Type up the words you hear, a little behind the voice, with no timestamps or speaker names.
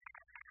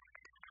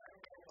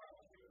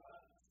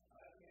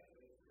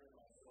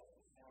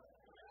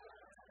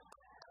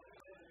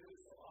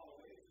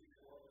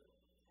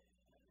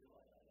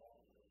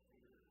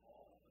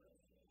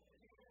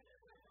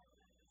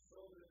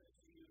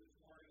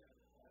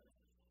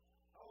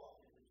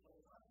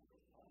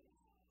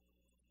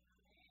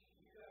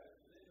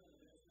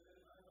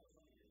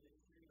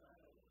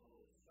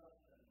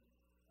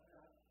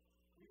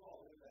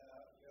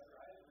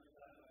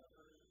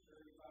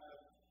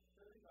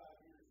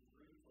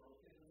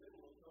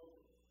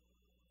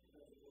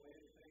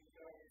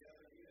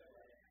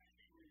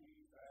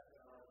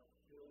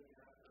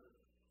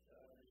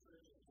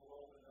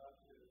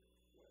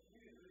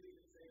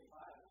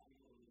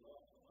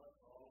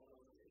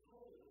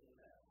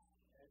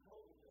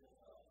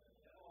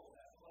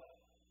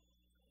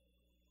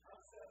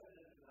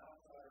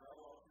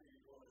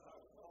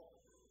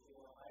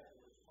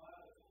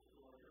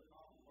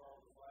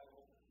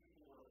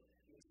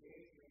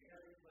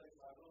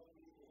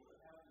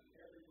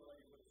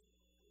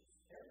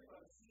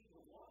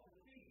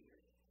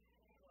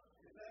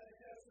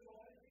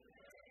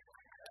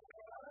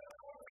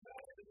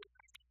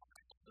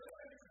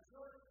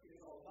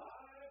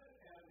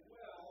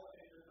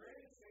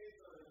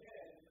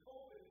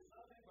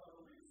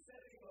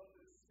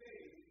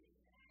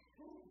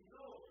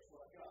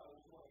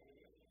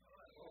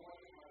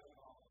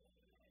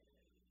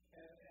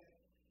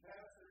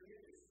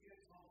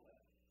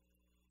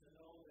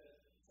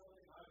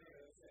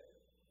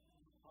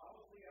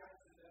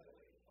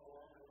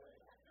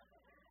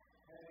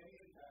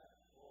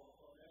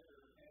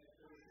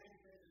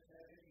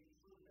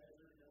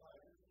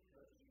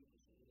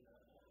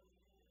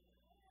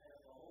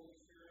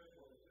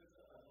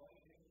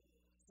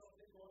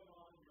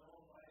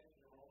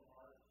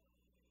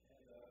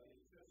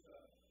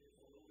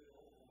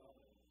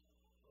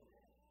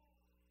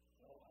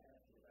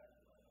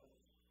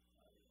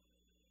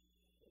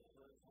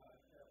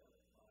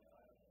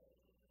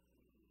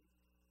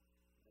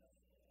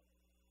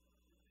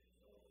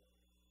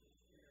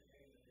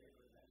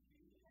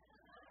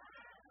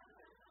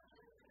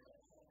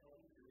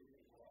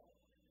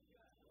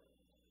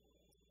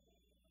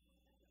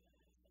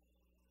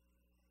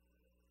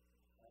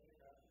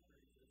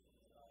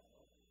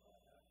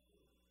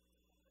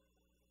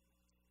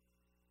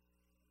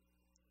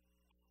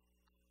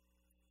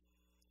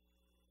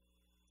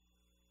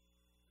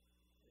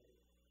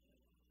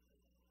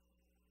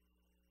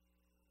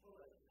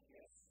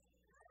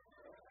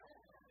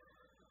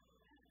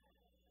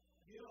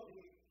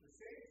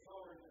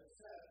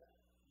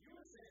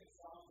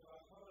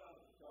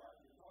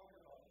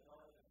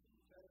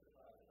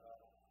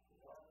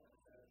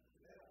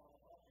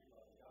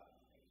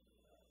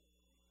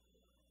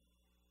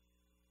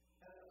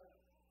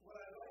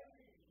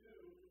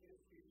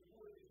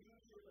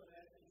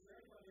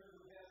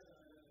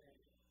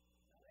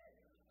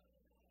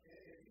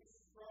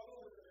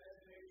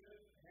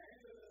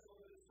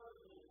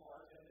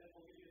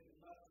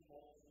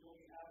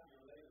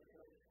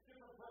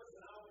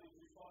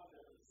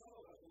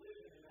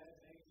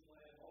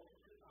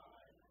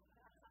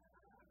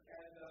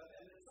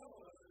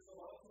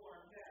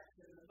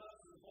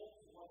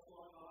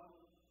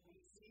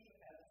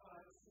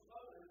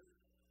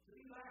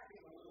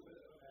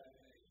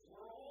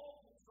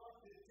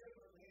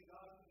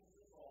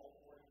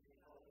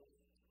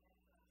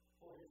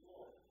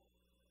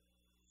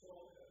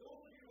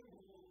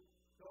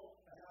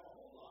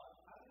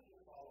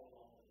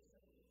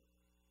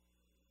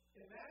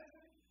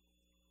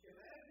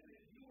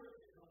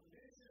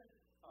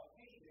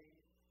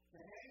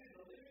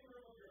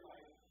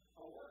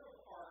a work of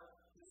art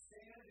to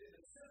stand in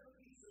the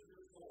centerpiece of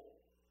your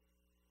soul.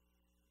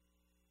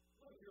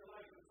 Look at your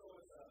life as though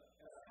it's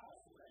a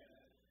house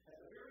plan. At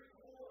the very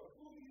core of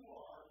who you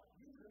are,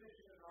 you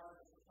commission an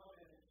artist to come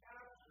in and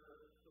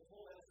capture the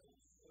full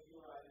essence of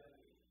your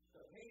identity.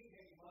 The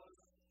painting must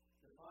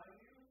define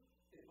you.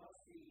 It must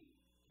be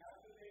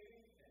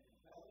captivating and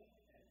compelling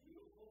and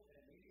beautiful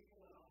and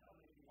meaningful. And I'm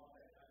telling you want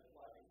that kind of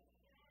life.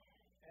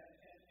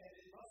 And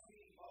it must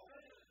be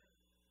authentic.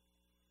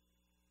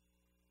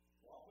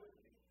 Walk with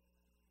me.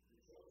 The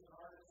chosen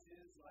artist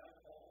is,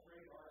 like all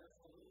great artists,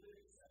 a little bit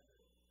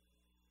eccentric.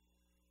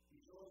 He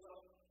shows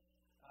up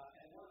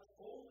and works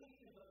only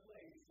in the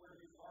place where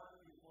his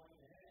art is going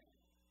to hang.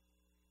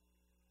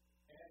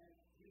 And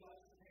he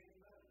likes to paint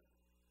better.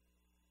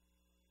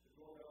 The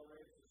doorbell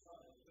rings, the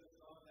sun is just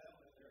gone down,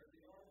 and there's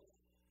the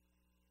artist.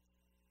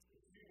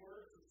 The few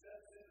words he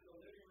sets into the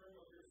living room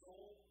of your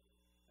soul,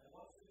 and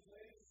once in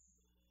place,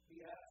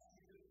 he asks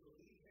you to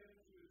lead him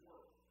to his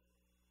work.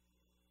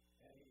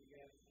 And he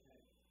begins to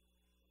paint.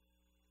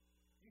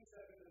 You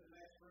step into the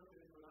next room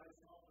into a nice,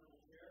 comfortable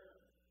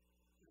chair.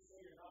 Just so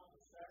you're not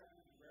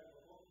distracted, you grab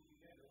a book, you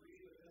begin to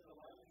read, and then the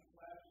lightning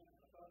flashes, and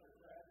the thunder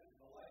crashes, and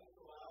the lights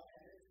go out,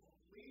 and it's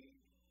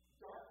complete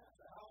darkness.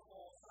 The house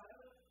falls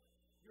silent.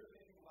 You're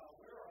thinking about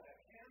where are the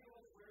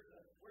candles, where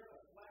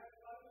the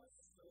flashlights?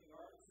 So the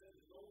artist says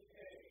it's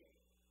okay.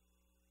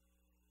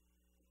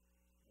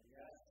 And he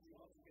asks you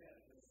once again,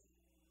 just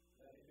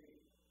let it be.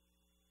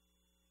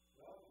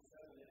 Well, you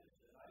settle in.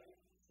 The night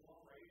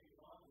storm rages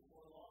on.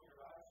 Before long,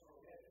 your eyes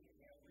are heavy. You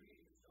can't read.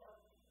 It's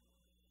dark.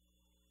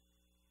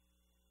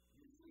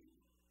 You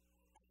sleep.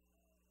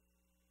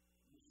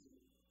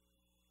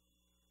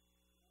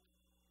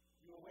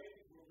 You awake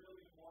to a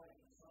brilliant morning.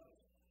 The sun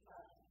is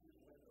flashing through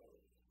the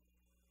windows.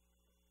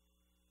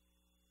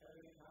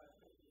 Everything kind of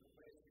puts into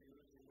place for you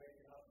as you're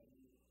waking up, and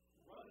you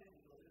run into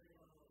the living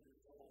room of your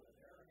soul, and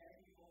there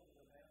hanging over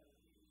the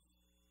mantelpiece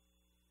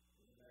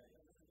is a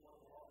magnificent work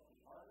of art.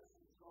 The artist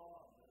is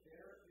gone, but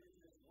there is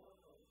this work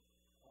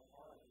of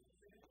art. It's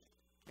finished.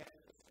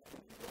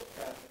 And you look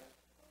at it.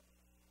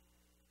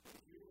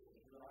 It's beautiful.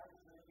 Your eyes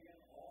are again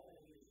all that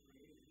he has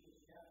created. He has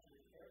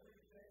captured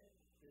everything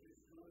that is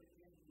good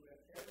in you,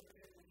 and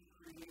everything that he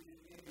created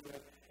in you,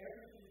 and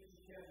everything that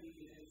you can be.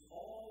 It is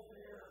all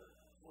there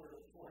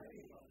for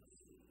anyone to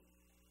see.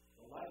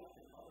 The light,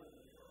 the color,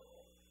 the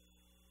miracle.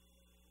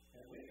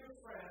 And when your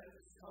friends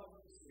come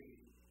to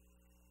see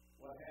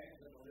what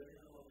hangs in the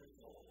living room of your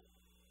soul,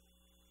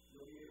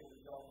 you'll be able to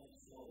tell them a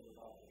story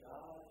about the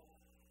God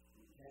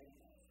who came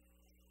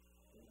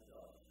in the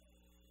dark.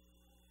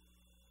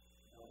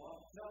 I want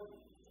to tell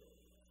you,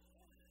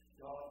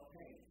 God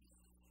came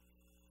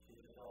in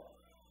the dark.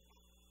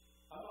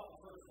 I'm not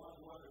the first one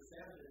to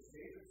understand this.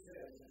 David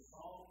says in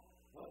Psalm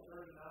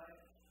 139,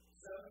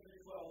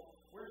 7-12,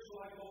 where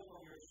shall I go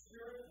from your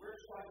spirit? Where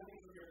shall I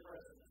flee from your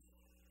presence?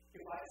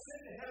 If I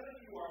ascend to heaven,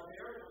 you are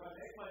there. If I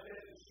make my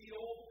bed in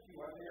Sheol, you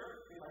are there.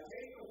 If I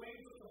take the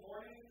wings of the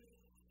morning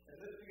and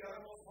lift the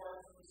uttermost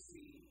parts of the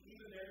sea,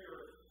 even there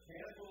your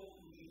hand will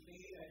lead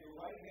me and your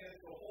right hand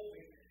will hold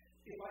me.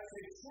 If I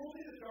say,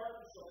 truly the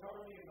darkness shall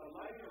cover me and the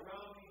light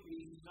around me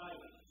be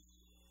night.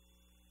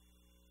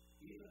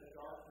 Even the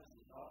darkness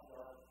is not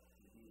dark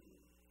to you.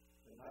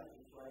 The night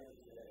is bright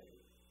as day.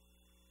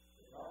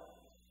 The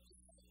darkness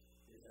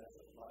is as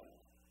a light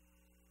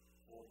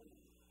for you.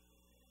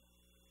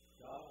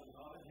 God was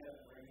not in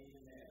heaven wringing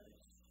his hands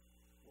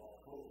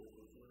while COVID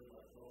was doing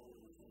what COVID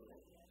was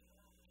doing.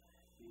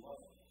 He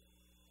wasn't.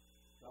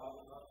 God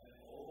was not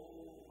saying,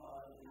 oh,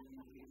 my, the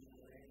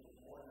rain was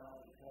more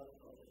now because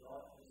of the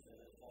darkness that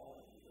has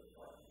fallen, because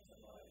darkness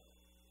and light.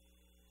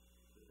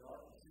 The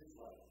darkness is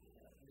light.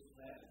 And his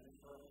plan and his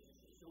purposes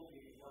are still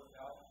being worked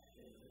out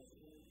in the midst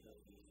of it because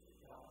he is the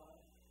God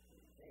who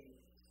came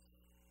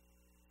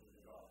in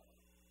the dark.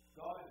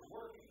 God is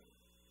working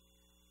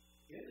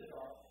in the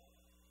dark,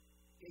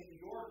 in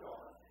your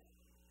dark,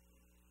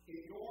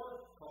 in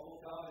your trouble.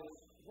 God is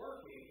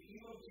working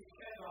even if you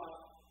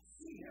cannot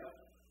see him.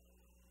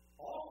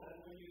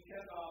 Often when you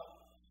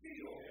cannot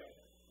feel him.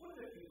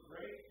 Wouldn't it be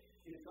great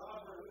if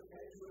God were to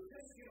have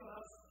just given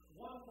us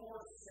one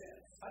more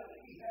sense? I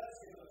think he has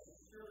given us a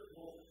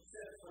spiritual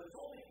sense, but it's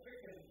only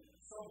quickened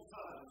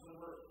sometimes when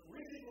we're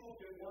really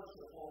moved in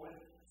worship or when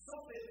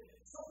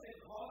something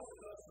causes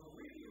us to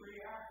really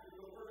react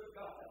to the Word of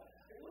God.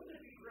 And wouldn't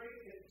it be great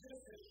if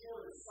just as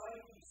short a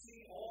sight you see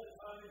all the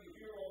time and you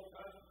hear all the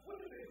time,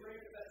 wouldn't it be great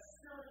if that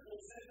spiritual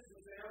sense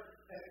was there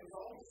and it was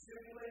always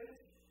stimulated?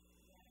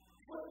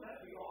 Wouldn't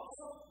that be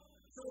awesome?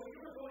 So when you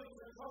were going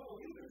through trouble,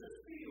 you could just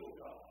feel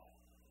God.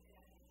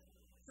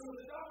 So when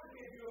the doctor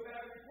gave you a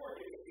bad report,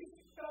 you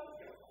felt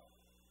God.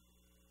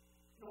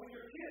 So when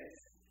your kids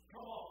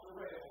come off the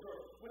rails,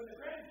 or when the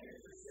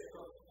grandkids are sick,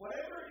 or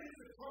whatever it is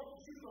that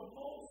troubles you the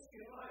most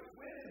in life,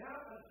 when it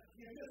happens,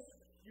 you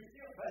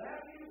feel. But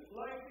have you,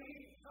 like me,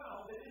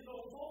 found that in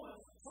those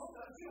moments,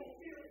 sometimes you don't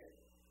feel it?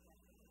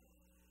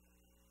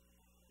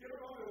 You ever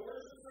go to a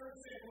worship service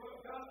and say, well,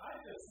 God, I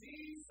just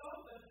need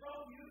something from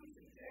you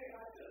today.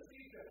 I just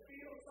need to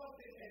feel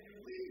something, and you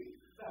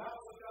leave the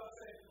house of God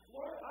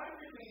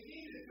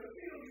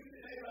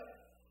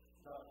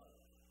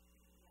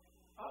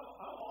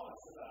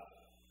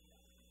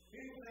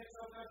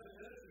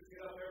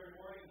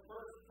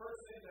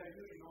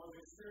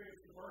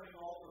experience the burning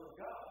altar of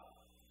God.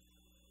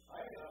 I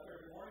get up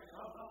every morning and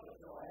I'm not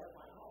until I have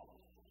my home.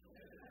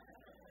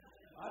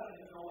 I don't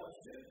even know what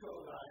zip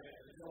code I am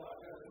until I've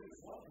got at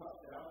least one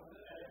cup down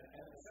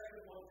and the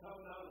second one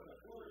coming out of the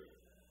quarry.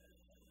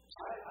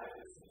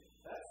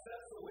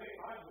 That's the way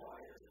I'm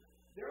wired.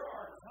 There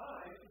are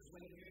times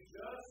when you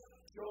just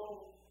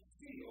don't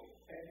feel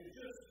and you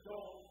just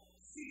don't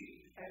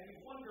see and you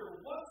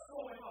wonder what's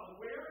going on.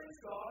 Where is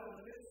God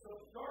in the midst of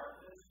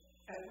darkness?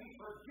 And we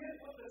forget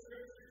what the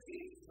Scripture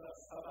teaches us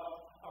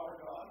about our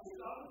God. He's a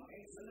God who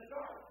paints in the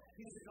dark.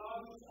 He's a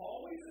God who's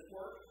always at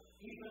work,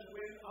 even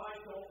when I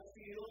don't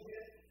feel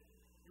it.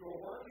 Your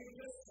work, you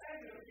just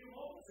sang it a few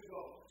moments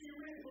ago. Do you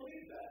really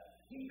believe that?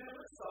 He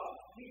never stops.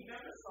 He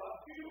never stops.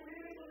 Do you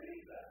really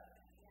believe that?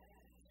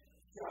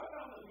 See, I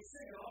found that we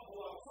sing an awful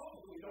lot of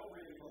songs we don't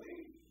really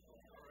believe.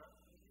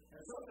 And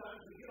sometimes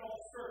we get all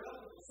stirred up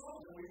with the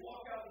songs and we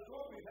walk out the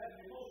door, we've had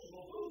an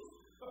emotional boost,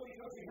 but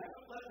because we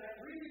haven't let that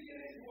really get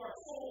into our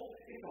soul,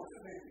 it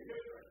doesn't make a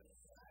difference.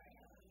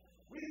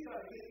 We've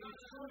got to get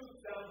these truths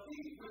down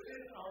deep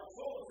within our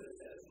souls. It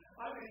says,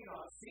 I may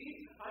not see,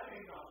 I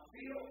may not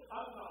feel,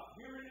 I'm not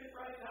hearing it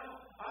right now,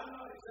 I'm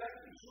not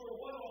exactly sure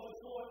what all is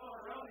going on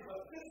around me,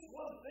 but this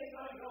one thing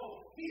I know,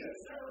 He has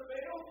never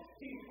failed,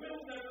 He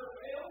will never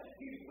fail,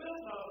 He will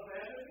not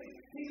abandon me,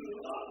 He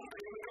loves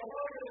me with the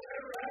love that's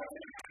ever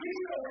happened, He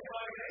knows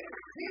my name,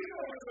 He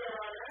knows where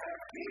I'm at,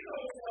 He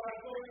knows what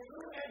I'm going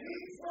through, and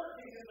He's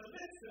working in the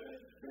midst of it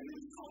to do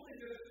something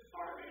that is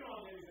far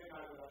beyond anything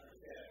I would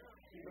understand.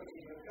 Because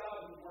He's a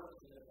God who works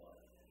in His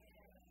life.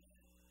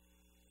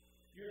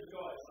 Years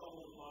ago, I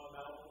stumbled upon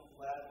Malcolm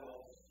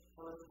Gladwell's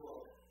first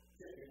book,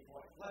 Tipping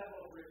Point.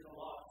 Gladwell's written a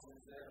lot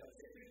since then, but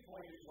Tipping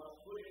Point is what's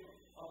putting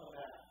on the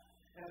map.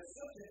 And it's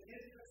such an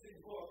interesting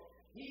book.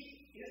 He,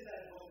 in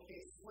that book,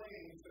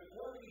 explains the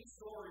quirky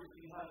stories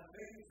behind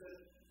things that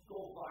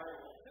go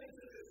viral, things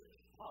that just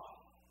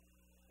pop.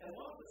 And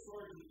one of the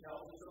stories he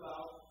tells is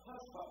about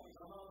hush puppies.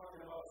 I'm not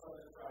talking about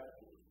Southern fried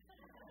food.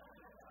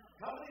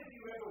 How many of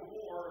you ever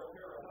wore a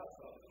pair of hush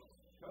puppies?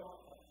 Come on.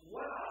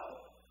 Wow!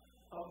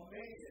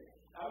 Amazing.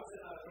 I was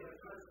in a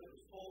church that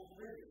was full,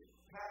 really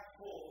packed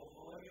full of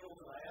millennials,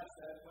 and I asked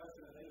that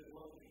question, and they would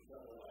look at each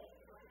other like,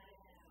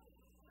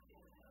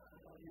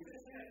 you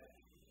just can't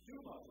do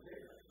much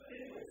bigger. But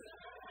anyways,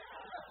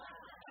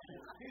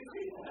 these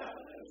people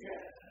haven't been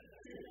yet.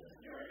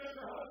 You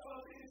remember hush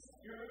puppies?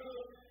 You remember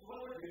what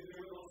were they?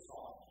 They were those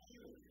soft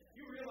shoes.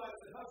 You realize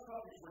that hush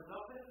puppies were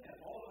nothing, and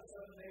all of a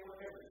sudden they were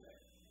everything.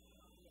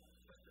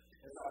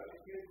 As I was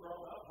a kid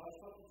growing up, hush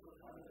puppies were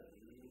kind of a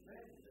new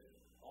thing.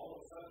 All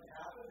of a sudden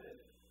happened, and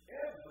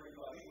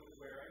everybody was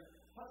wearing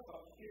hush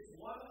puppies. It's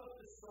one of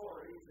the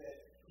stories that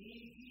he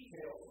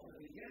details from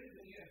the beginning to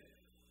the end,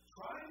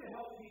 trying to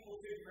help people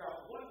figure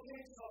out what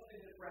takes something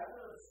that's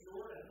rather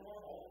obscure and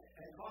normal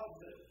and causes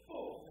it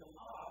boom and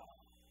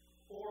pop,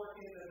 or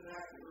in the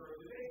vernacular of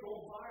today, go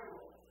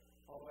viral.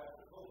 Although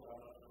after COVID, I'm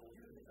not sure we're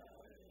using that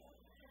one anymore.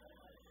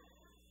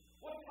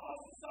 What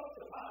causes stuff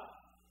to pop?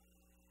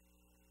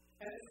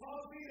 And it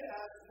caused me to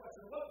ask the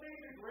question, what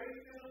made the great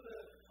men of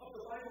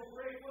the Bible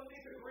great? What made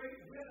the great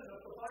women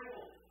of the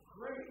Bible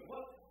great?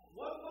 What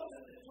was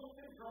it that took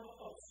them from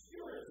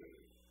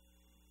obscurity?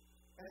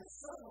 And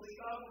suddenly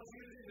God was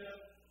using them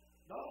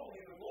not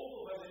only in the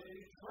role but in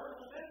an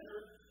eternal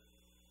measure.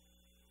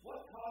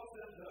 What caused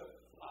them to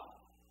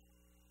pop?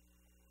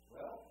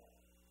 Well,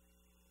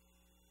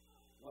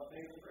 what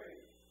made them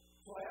great?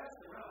 So I asked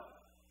around.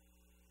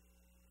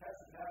 Had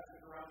some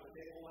pastors around the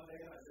table one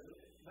day, and I said,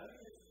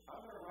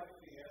 I'm going to write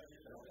the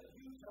answer down, and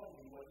you tell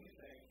me what you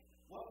think.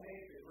 What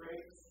made the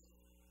greats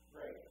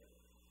great?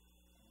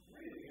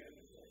 Really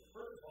interesting.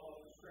 First of all,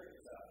 it was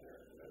crickets out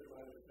there, because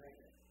everybody was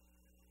thinking.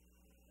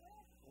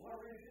 Well,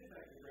 what really did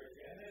make the great?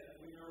 And then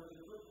when there was a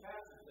group of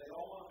pastors, they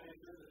all want to make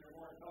sure that they're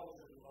more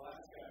intelligent than the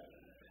last guy.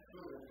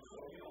 So,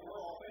 we're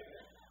all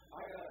thinking,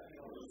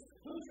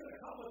 who's going to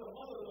come with a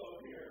mother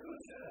load here?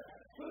 Who's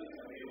going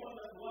to be the one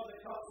that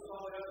causes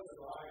all the others?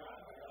 Well, I got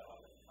it.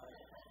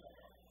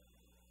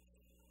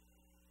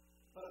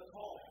 But a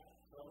calling.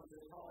 Someone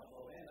says calling.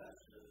 Well, man,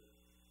 that's true.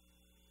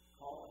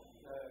 Calling.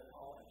 You got a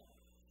calling.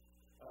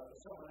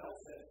 Someone else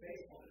said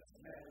faithfulness.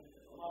 Man,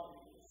 a lot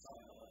of people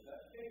something like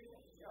that.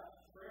 Faithfulness. Yeah,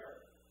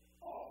 prayer.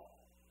 Oh.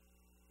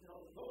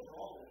 Those are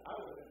all that I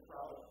would have been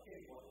proud of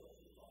any one of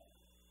those as well.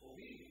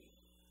 Obedience.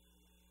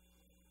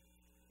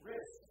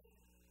 Risk.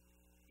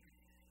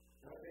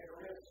 Don't take a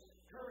risk.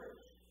 Courage.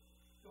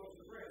 Goes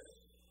with risk.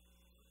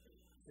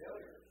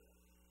 Failure.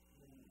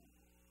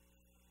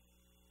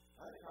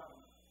 I think I'm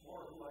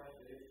more who I am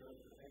today because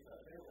of the things I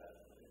failed at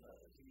and the things I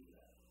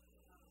succeeded at.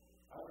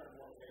 I learned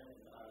more failing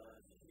than I learned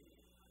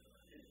succeeding.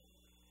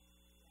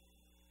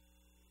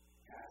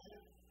 Passion.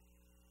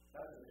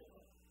 That's a big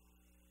one.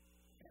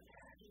 And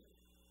passion.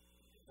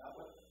 Is that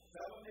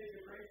what made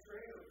the great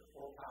trade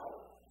or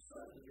power?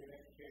 Certainly you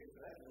make the case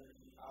for that. You're going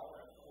to use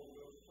power and the Holy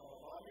Ghost will come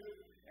upon you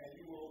and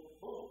you will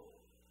boom.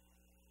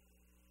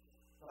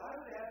 But I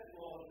would add to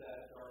all of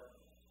that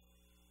darkness.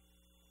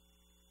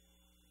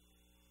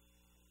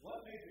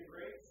 What made the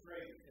great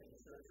great in the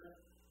Scripture?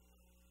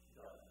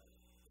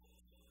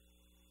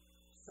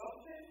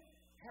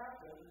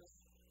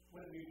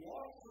 we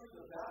walk through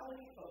the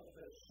valley of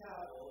the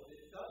shadow,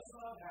 it does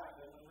not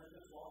happen when we're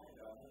just walking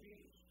down the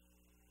beach.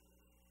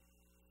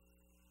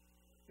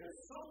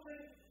 There's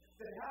something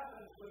that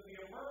happens when we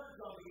emerge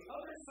on the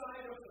other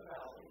side of the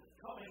valley,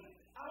 coming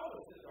out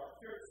of the dark.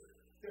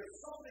 There's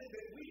something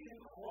that we can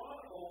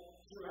chronicle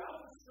throughout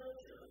the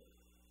Scripture,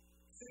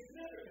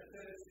 significant,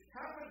 that has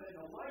happened in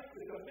the life,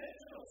 the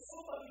dimension of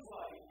somebody's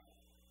life,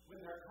 when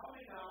they're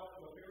coming out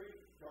of a very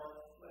dark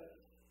place.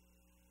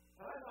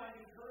 And I find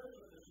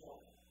encouragement this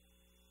morning.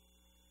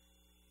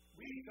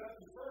 We've got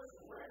to first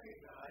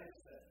recognize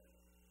that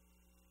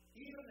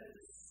even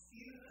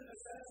the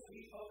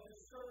necessity of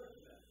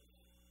discouragement.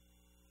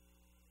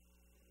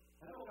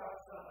 I know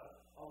God's done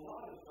a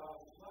lot of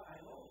God's life. I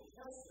know the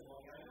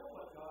testimony. I know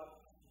what God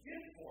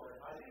did for him.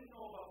 I didn't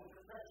know about the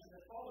depression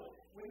that followed.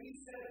 When he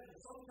said that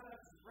sometimes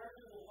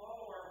depression will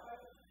follow our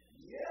life,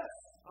 yes,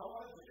 I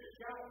wanted to just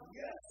shout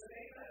yes and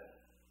amen.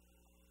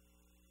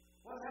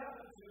 What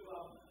happened to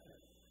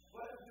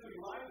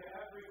Elijah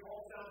after he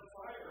called down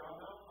fire on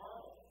Mount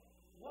Carmel?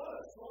 What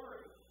a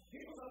story. He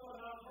was up on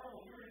Mount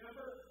Carmel. You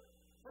remember?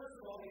 First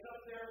of all, he's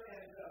up there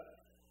and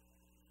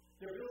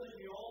they're building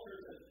the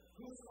altars, and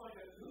who's going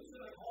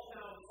to call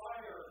down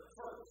fire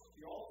first?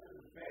 The altars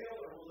of Baal,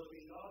 or will it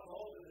be God's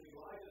altars and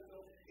Elijah?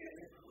 So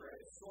it's a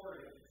great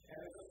story, and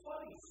it's a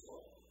funny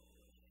story.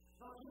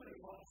 Not too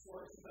many funny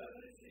stories, but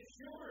it's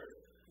humorous.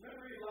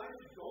 Remember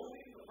Elijah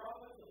goading the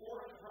prophets, the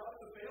 400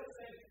 prophets of Baal,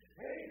 saying,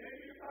 hey,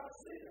 maybe you're not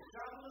sleeping.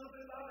 Shout a little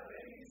bit louder.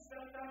 Maybe you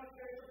stepped out and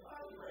gave a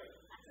cloud break.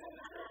 It's in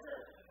the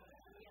Scripture.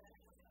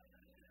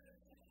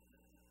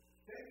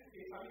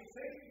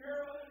 Taking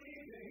care of the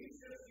evening,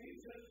 he's just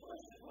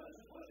pushing.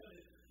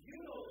 You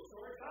know the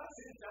story. God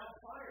sends down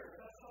fire.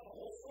 That's not the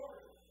whole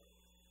story.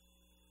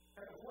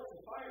 And of course,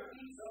 the fire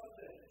eats up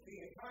the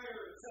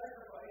entire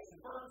sacrifice and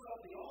burns up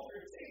the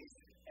altar. It takes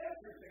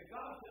everything.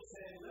 God is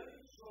saying, let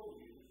me show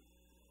you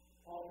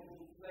all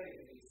you who play.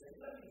 And he's saying,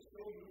 let me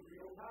show you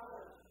real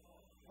power.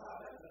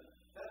 Wow,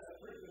 that's a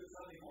pretty good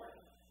Sunday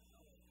morning.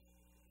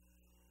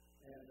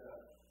 And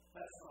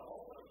that's not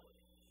over.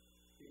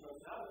 Because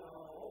now we're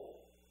on a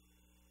roll.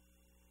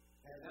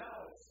 And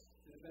now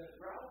there's been a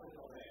drought in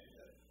the land.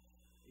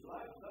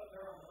 Elijah's up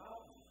there on the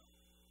mountain,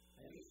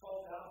 and he's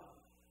called down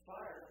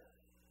fire.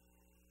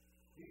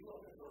 He's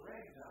looking for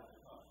rain now to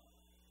come.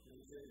 And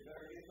he said, you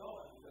better get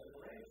going because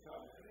the rain's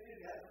coming. And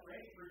it hasn't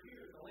rained for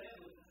years. The land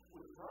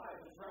was dry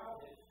and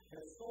droughted,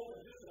 has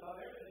stolen just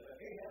about everything.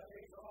 But Ahab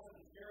takes off in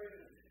his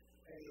chariot,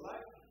 and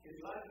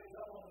Elijah's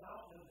up on the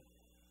mountain.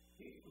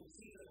 He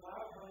sees a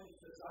cloud coming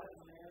to the side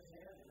of the man's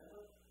hand.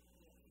 Remember?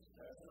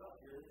 That's enough.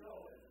 Here we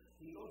go. And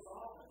he goes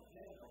off, and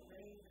then the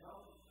rain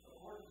comes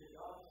according to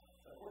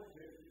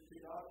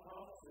God's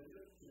promise.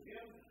 To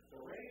him,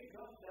 the rain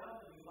comes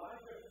down, and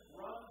Elijah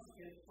runs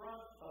in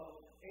front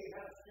of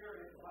Ahab's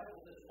chariot. The Bible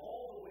says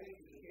all the way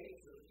to the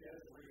gates of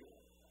Jezreel.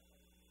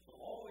 So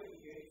all the way to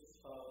the gates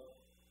of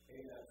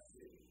Ahab's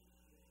city.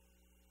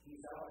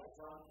 He's out in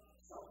front.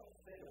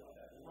 Think about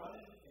that.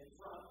 Running in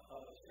front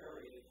of a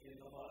chariot in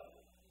the mud.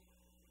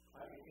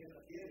 I mean,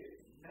 it is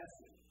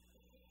messy.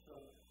 So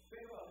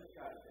think about this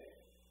guy today.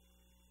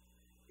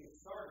 He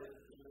started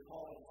with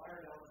calling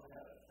fire down from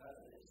heaven. That's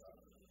what he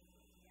started.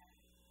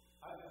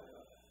 I've never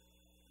done that.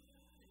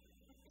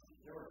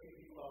 There were a few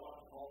people I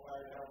want to call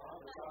fire down on,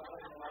 but God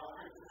doesn't allow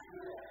Christians to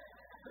do that.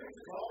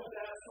 Christians always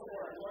ask the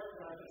Lord,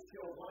 can I just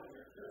kill one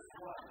here? Just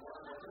one.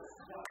 Just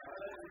one.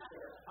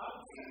 I'm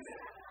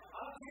teasing.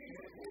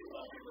 Who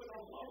loves you with a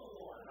love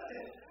Lord?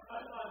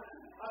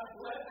 I'm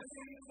glad to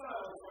see you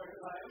smile for you.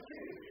 I'm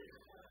kidding you.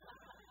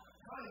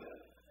 Kind of.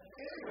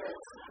 Anyway,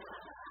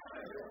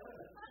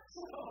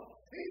 so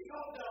he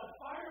called down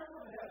fire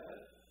from heaven.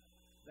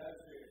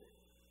 That's it.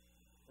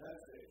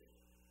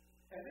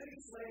 And then he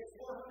slays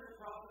 400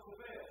 prophets of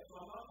Baal. So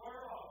I'm not far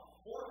off.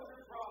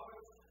 400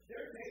 prophets,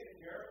 they're taken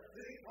care of.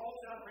 Then he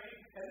calls down rain,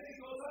 and then he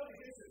goes up and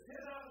gets his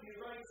pen out and he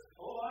writes,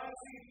 I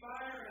see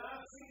fire and I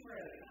see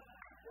rain.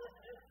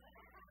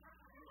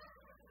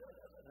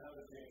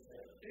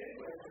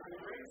 Anyway, it's a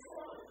great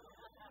story.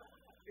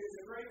 It's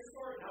a great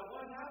story. Now,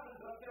 what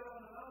happens up there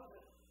on the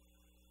mountain?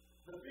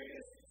 The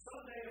biggest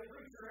Sunday a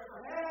preacher ever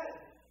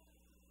had.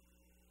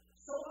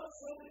 So much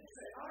so that you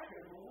say, I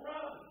can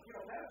run.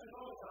 Pastor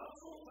Moses, I'm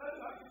so glad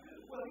I can do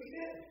this. Well, he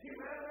did. He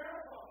ran a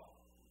marathon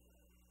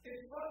in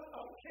front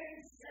of a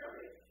king's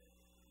chariot,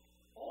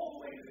 all the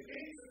way to the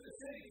gates of the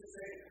city to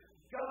say,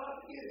 God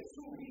is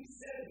who he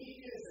said he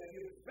is, and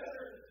you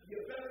better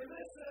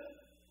listen.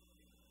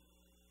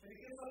 And he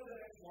gets up the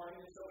next morning,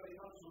 and somebody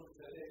comes to him and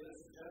says, hey,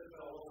 listen,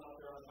 Jezebel wasn't out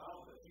there on the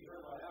mountain, but she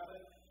heard what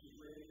happened. She's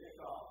ready to kick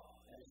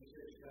off. And she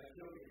said, she's going to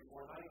kill you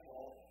before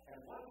nightfall.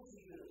 And what does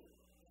he do?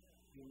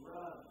 He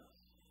runs.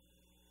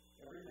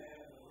 Every man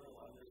in the world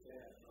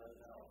understands right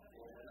now what's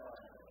going on.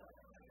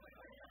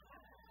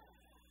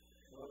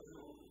 Those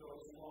who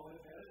won't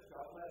admit it,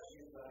 God bless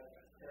you, but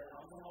there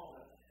comes a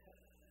moment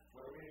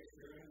where we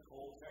experience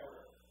cold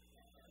terror.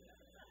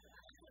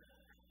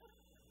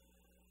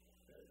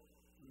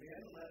 Men,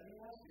 let me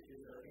ask you,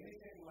 is there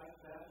anything like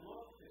that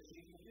look that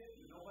she can give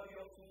you? Nobody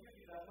else can give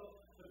you that look,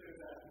 but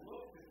there's that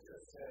look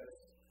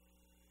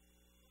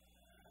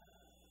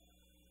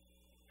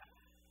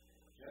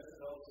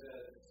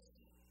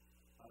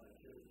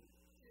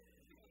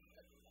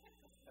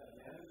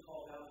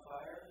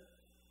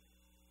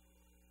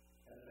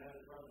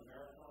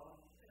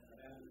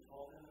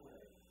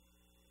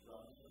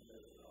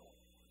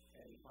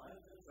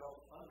finds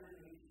himself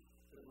underneath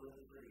the broom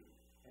tree,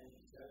 and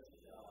he says to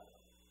God,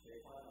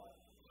 take my life.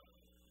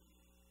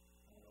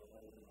 I'm going to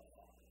lay it in my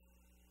pocket.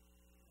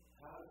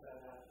 How does that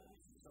happen?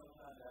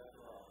 Sometimes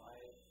after our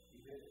highest,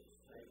 we hit it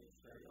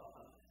straight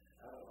on,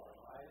 out of our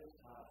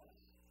highest highs,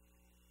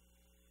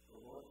 the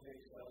Lord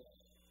takes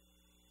us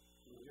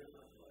to a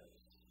different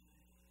place.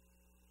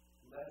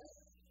 Less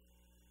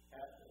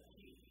at the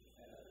peak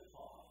and at the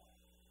top.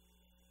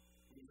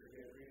 We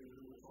forget really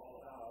who it's all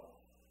about.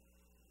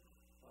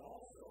 But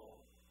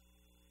also,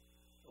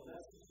 the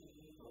lessons we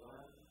need to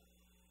learn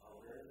are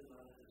rarely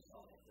learned in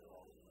stomach, they're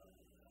always learned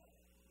in the mouth.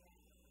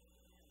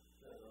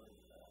 They're learned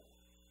in the mouth.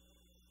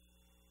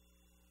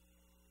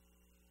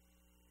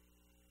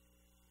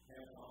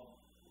 Ham Tom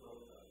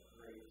wrote a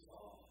great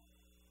song.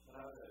 When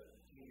I was a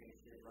teenage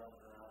kid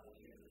running around with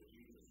the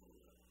Jesus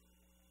movement.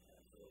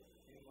 And so,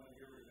 anyone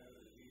here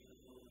remember the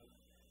Jesus movement?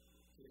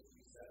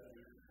 60s,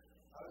 70s.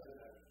 I was in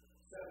that.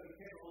 70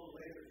 came a little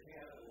later in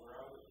Canada, where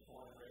I was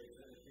born and raised,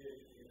 than it did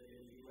in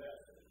the U.S.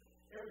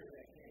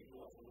 Everything came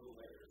to us a little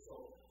later.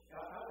 So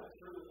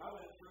I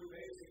went through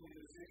basically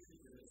the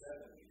 60s and the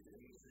 70s in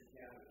Eastern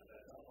Canada.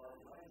 That's how far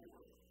behind you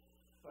were.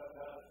 But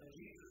the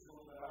Jesus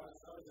movement, I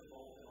was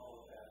involved in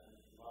all of that, and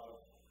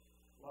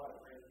a lot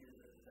of great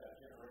music in that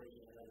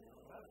generation. And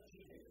when I was a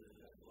teenager,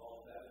 just with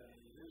all of that, and a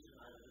musician,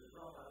 I was a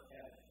drummer.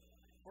 And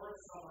for a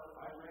summer,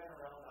 I ran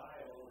around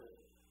Iowa with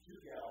two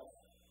gals.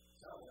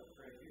 Sounds like a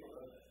great deal,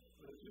 doesn't it?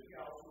 With two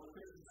gals who were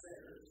Christian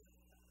singers,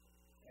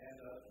 and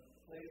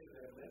played for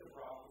them. Linda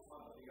Brock was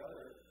one of the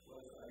other,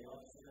 was a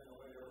young singer,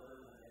 nobody ever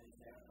heard of her name,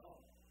 Sam Tom.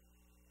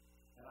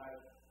 And I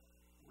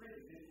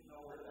really didn't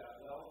know her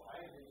that well.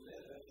 I knew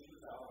Linda, she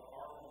was out of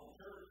our home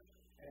church,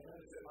 and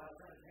Linda said, my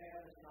friend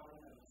Pam is coming,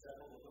 and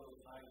several of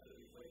those nights that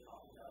we played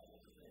coffee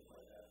houses and things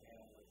like that,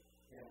 Pam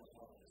was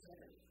one of the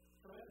singers.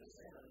 Tremendous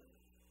singer.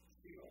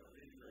 She was a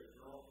really great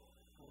girl,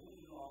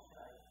 completely lost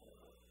track of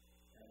her,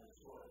 and her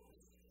story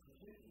was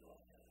completely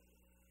lost track.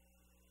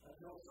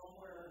 Until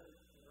somewhere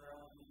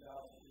around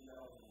 2001,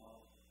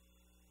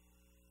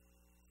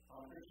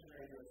 on a Christian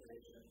radio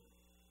station,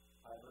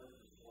 I heard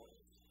this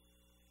voice.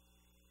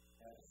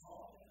 And a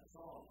song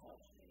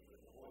touched me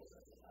with the voice.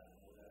 I said, I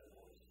don't know that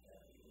voice. And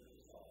he was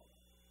a song.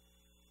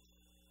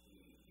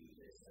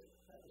 They said,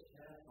 that was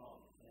Sam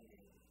Tom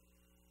singing,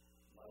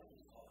 Life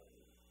is Hard,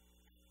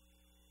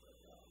 but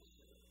God is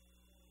good.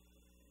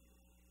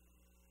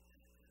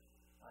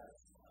 I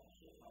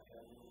shook my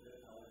head a little bit,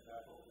 and I went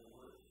back over the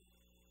words.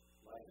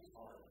 Life is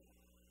hard.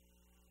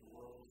 The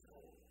world is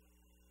cold.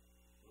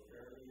 We're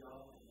very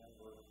young and then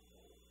we're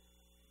old.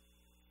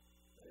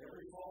 But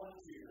every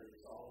volunteer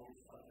is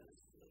always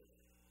understood.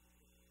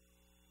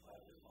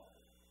 Life is hard.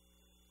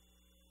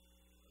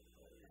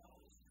 But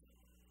God is good.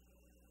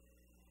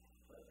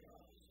 But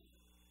God is good.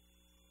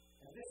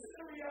 And this is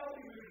the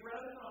reality we've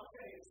rather not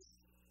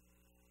face.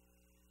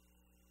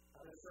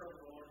 I've been serving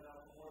the Lord now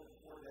for more than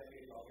 4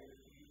 decades. I'll give it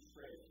to you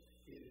straight.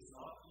 It is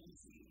not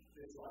easy,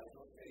 this life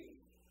of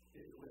faith.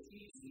 If it was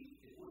easy,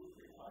 it wouldn't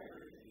require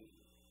any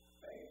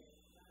faith.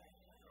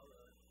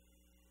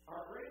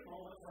 Our great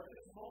moments are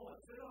just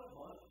moments. They're not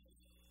months.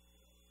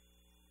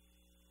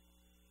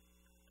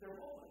 They're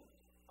moments.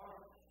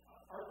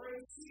 Our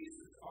great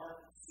seasons are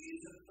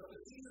seasons, but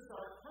the seasons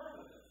are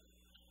permanent.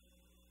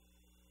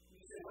 You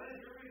say, Len,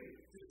 you're really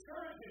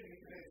discouraging me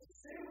today.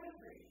 Stay with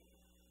me.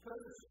 Because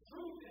there's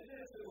truth in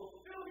this that will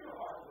fill your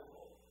heart with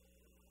hope.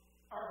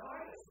 Our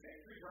highest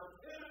victories are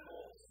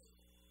pinnacles.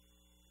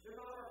 They're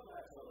not our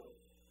plateaus.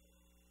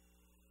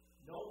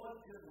 No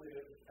one can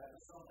live at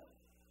the summit.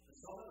 The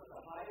summit of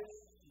the highest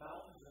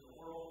mountains in the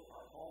world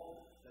are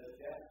called the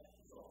death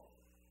zone.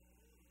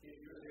 If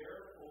you're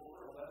there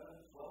over 11,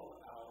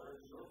 12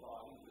 hours, your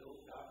body will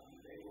die.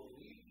 They will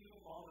leave you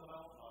on the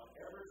mountain on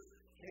Everest,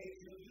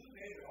 K2. You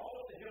made it all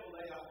of the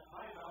Himalaya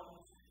high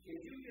mountains.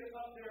 If you get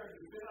up there and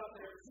you've been up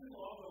there too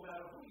long, no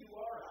matter who you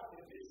are, how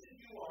conditioned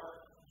you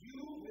are,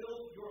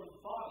 your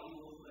body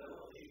will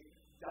literally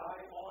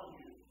die on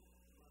you.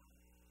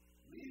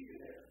 Leave you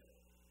there.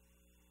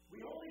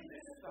 We only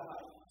visit the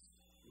heights.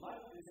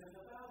 Life is in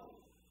the valley.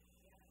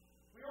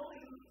 We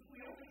only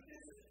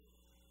visit.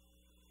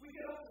 We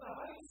get up to the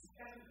heights,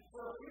 and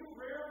for a few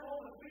rare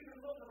moments, we can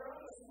look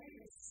around us and we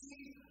can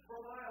see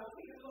for miles.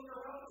 We can look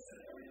around us and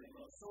everything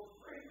looks so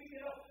great. We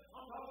get up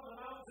on top of the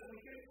mountains and we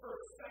get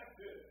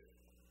perspective.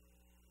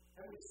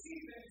 And we see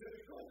things that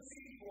we couldn't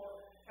see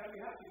before, and we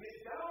have to get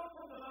down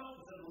from the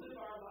mountains and live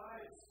our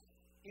lives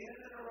in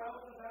and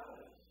around the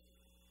valleys.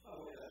 By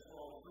the way, that's where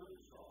all the fruit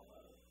is from.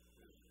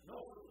 There's no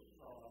fruit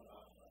from on the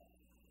mountain.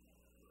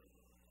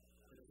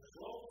 It's the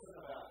slopes and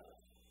the valleys.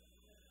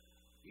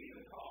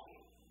 Even coffee,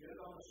 get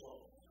it on the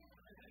slope.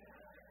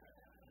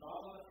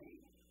 Not on the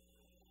peak.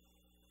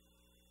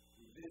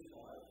 We visit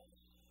the mountains.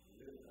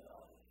 We live in the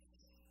valleys.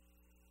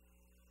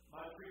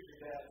 My preacher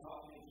dad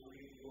taught me to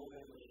read the Old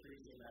English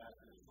Preaching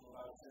Masters from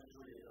about a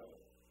century ago,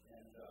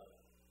 and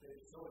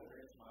they've so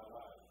enriched my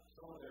life.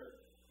 Some of their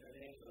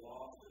names are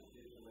lost in the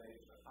digital age,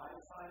 but I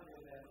find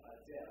in them a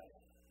depth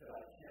that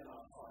I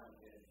cannot find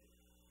in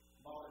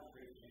modern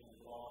preaching and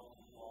blogs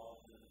and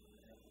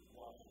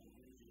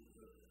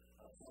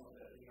some of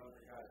the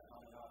younger guys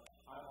coming up.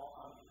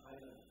 I'm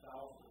behind them 1,000%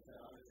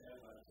 understand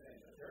what I'm saying,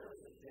 but there was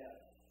a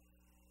depth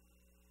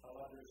of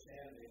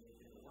understanding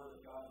in the Word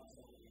of God in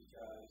some of these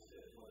guys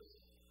that was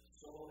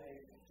so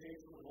amazing.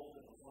 Jason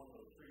Holden was one of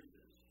those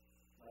preachers.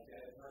 My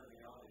dad turned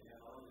me on to him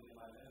early in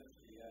my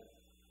ministry. And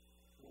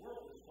the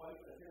world was quite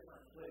a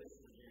different place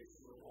when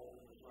Jason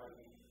Holden was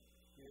writing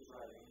his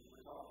writings.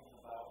 We're talking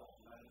about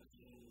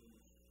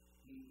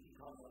he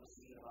comes on the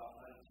scene about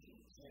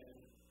 1910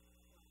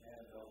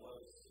 and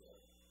was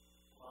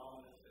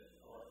prominent,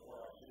 or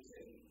I should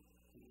say,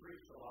 he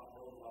preached a lot,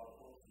 wrote a lot of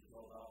books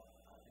until about,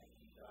 I think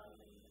he died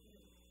in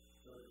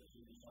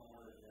 32,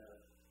 somewhere in there.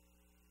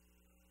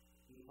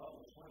 He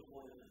published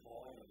 24 different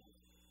volumes.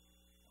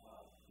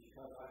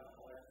 Because I'm a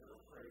collector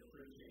of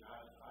preaching,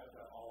 I've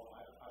got all,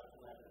 I've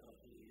collected them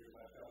through the years,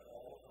 I've got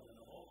all of them, and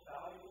the most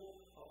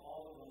valuable of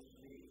all of them to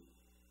me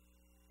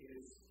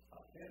is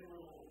a thin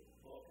little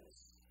book.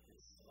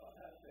 It's about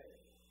that big.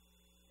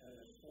 And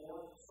there's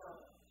 4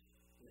 sermons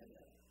in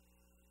there,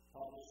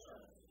 published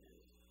sermons.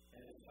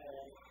 And it's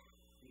called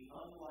The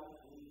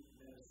Unlikely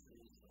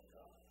Ministries of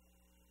God.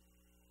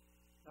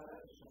 Now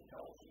that's just some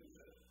culture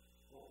that,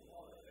 well,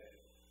 what are they?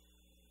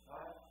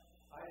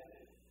 I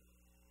did.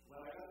 When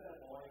I got that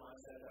volume, I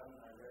sat down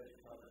and I read it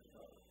cover to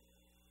cover.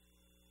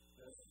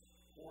 Just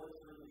poured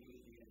through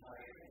the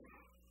entire thing.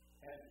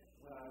 And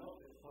when I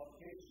looked at the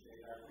publication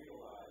date, I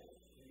realized,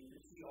 and you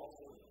can see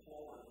also in the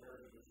forward where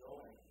he was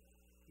going,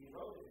 he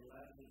wrote it in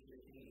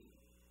 1915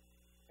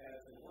 as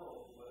the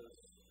world was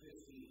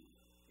busy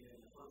in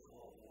the First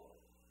World War.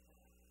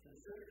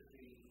 Considered to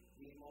be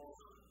the most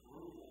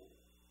brutal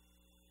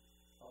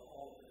of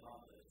all the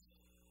conflicts.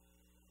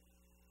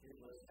 It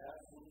was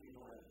absolutely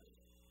horrendous.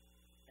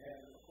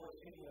 And of course,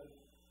 England,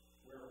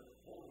 where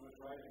Holden was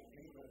writing,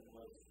 England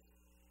was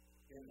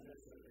in the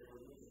midst of they were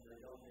losing their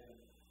young men,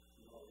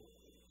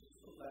 just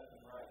left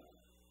and right.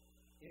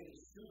 Any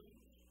student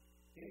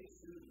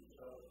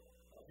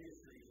of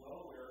history is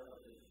well aware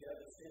of the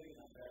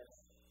devastating effects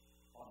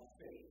on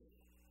faith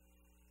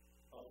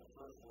of the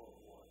First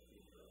World War in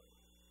Europe.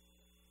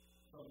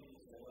 Some people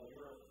say, well,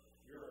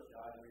 Europe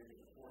died maybe in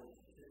the 40s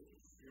and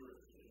 50s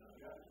spiritually. Now,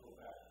 you have to go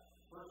back.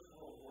 First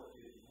World War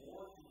did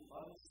more to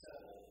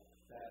unsettle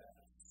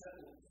that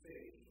settled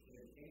faith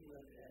in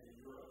England and in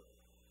Europe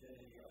than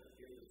any other.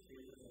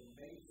 It was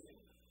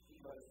amazing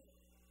because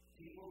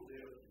people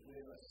lived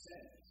with a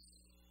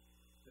sense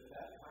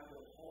that kind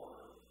of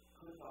horror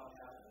could not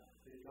happen,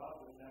 that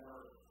God would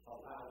never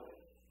allow it.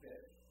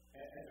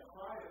 And the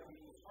cry of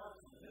people's hearts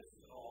in the midst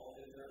of it all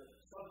is their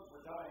sons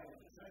were dying in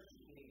the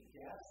trenches being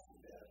gassed to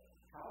death.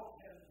 How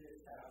can this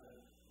happen?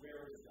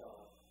 Where is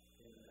God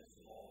in the midst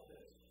of all of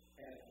this?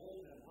 And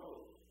Holden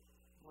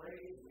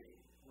bravely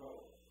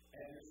wrote,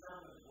 and his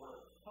sermons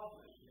were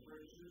published in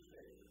British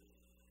newspapers.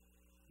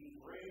 He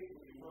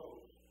bravely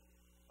wrote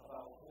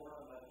about 4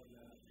 unlikely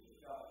ministries of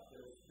God.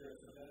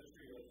 There's a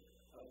ministry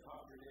of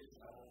contradiction.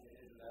 I won't get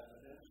into that.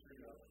 The ministry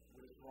of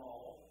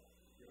withdrawal.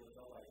 There was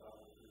no like God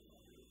was doing.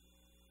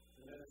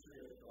 The ministry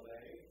of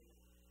delay.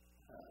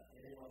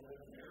 Anyone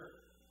living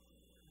here?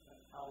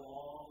 How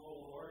long, O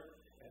Lord?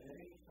 And then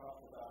he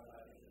talked about, and I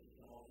think this is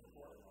the most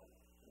important one,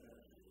 the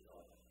ministry of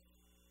God.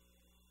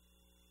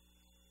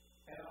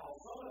 And I'll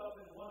sum it up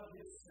in one of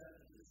his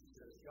sentences. He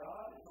says,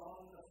 God is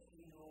on the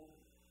field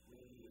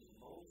when he is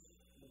most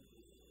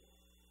invisible.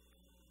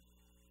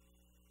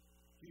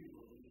 Do you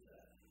believe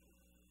that?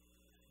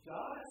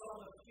 God is on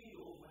the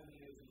field when he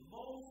is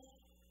most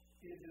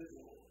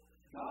invisible.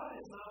 God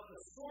is not the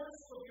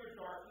source of your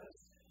darkness.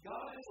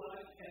 God is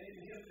light, and in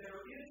him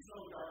there is no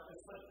darkness.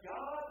 But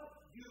God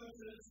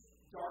uses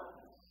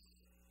darkness.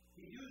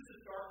 He uses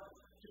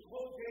darkness. To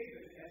quote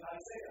David and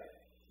Isaiah,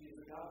 he is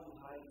a God who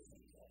hides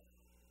himself.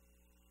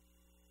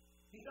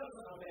 He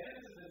doesn't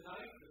abandon the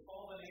night, the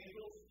fallen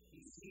angels.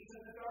 He sees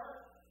in the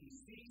dark. He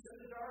speaks in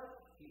the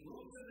dark. He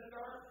moves in the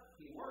dark.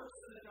 He works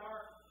in the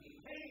dark. He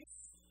paints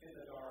in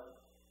the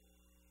dark.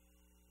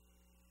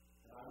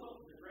 And I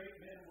look at the great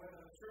men and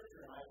women of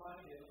Scripture, and I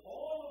find in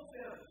all of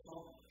them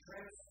some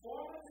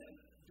transformative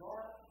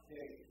dark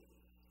days.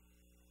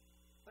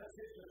 Let's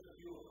hit just a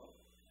few of them.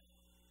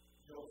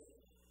 Joseph,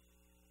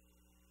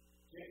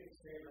 Jacob's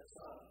favorite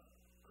son,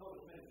 coat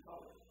of many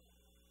colors,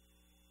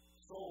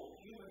 sold,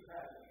 human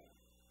trafficking,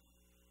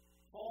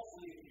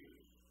 falsely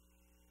accused,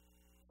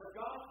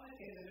 forgotten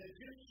in an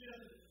Egyptian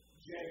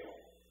jail.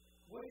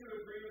 Would you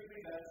agree with me?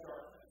 That's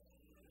darkness.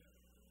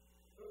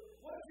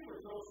 What if you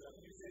were Joseph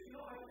and you said,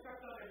 I think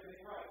I've done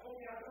everything right. Oh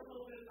yeah, I got a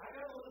little bit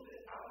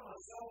out of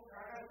myself.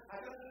 I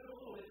got a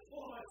little bit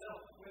full of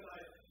myself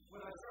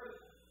when I started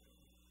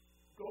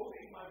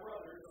goading my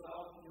brothers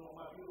about,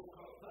 my beautiful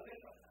coat.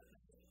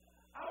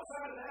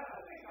 Outside of that, I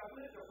think I've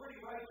lived a pretty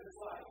righteous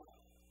life.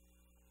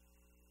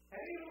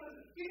 And even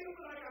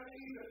when I got to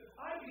Egypt,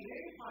 I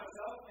behaved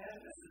myself, and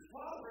Mrs.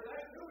 Potiphar,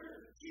 that cougar,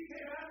 she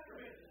came after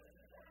me.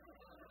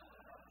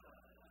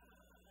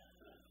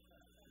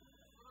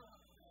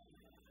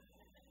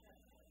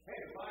 Hey,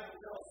 the Bible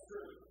tells the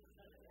truth.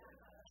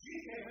 She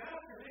came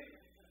after me.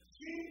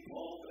 She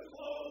pulled the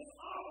clothes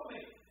off of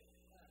me.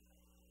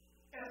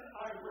 And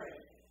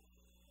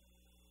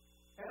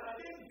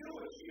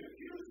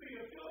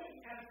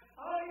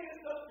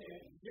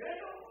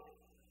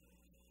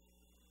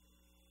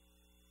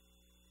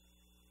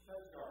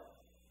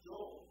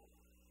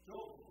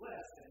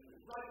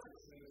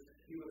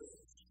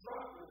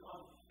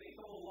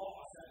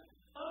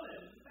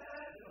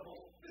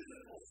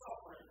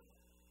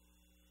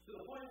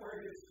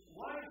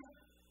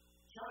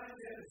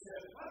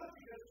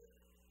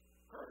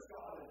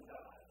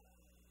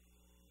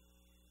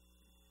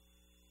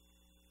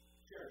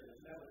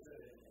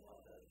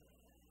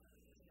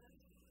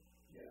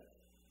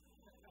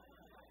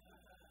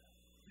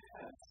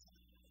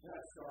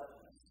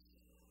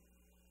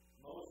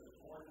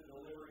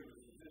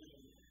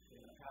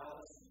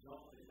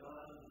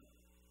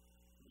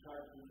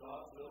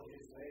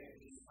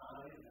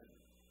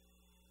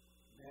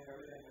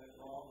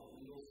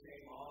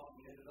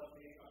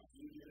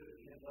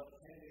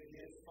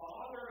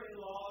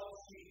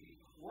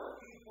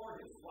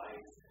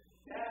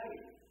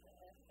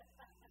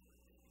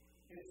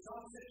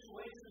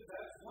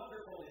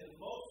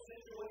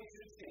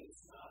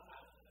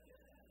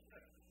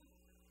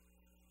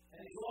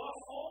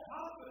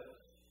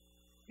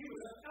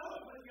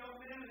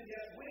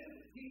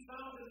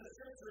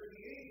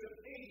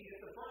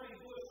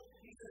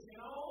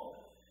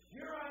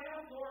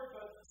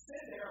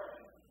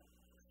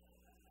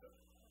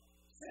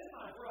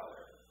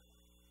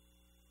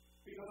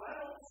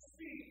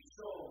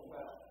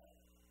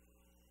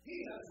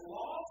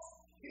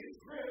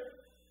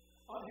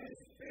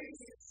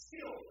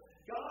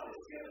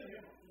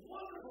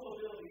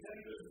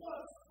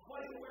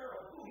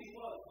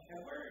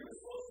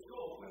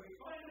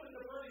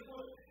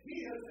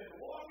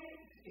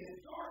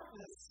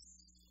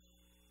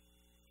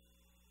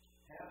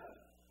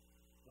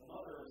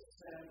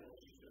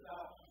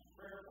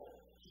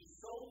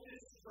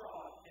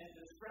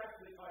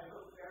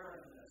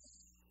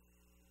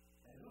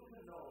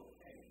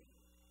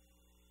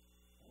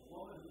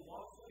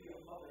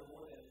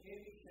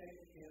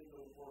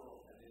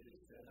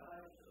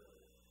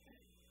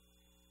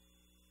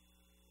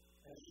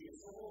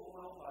so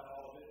overwhelmed by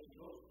all of it, she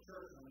goes to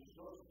church, and when she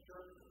goes to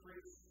church, the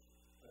priest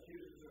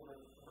accuses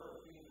her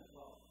of being in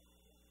love.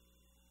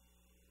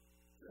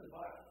 It's in the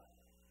Bible.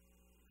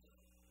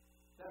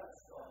 That's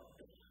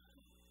darkness.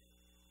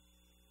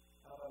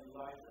 How about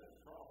Elijah, the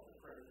prophet, the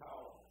great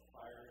power,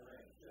 fire and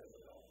rain,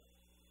 Jezebel,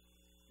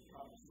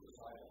 becoming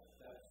suicidal?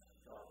 That's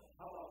darkness.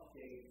 How about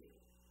David?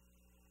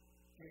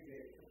 King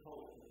David, the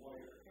poet, the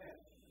warrior, and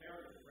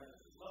married to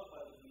princess, loved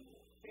by the people,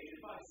 hated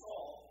by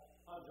Saul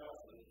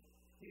unjustly.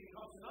 He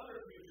becomes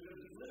another fugitive.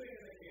 He's living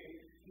in a cave.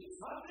 He's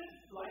hunted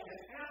like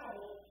an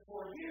animal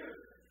for years.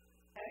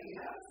 And he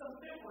has some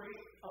memory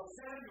of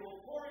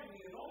Samuel pouring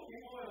the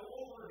anointing oil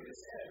over his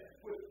head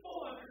with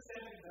full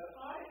understanding that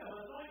I am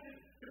anointed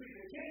to be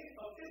the king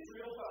of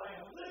Israel, but I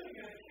am living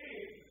in a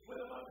cave with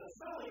a bunch of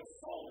smelly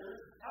soldiers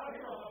out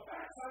here on the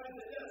backside of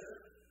the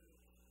desert.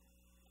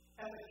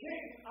 And the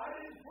king, I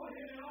didn't put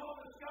him in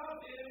office, God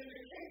did, and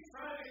the king's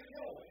trying to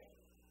kill me.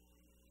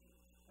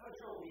 How's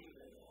your week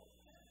been going?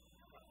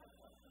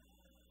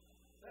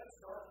 That's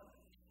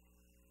darkness.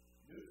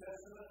 New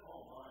Testament,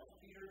 oh my,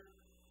 Peter,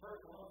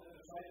 first one, the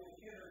disciples,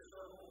 inner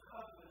circle,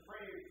 constant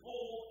prayer,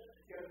 full,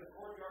 get in the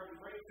courtyard,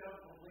 he breaks down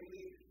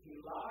completely, he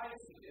lies,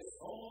 he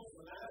disowns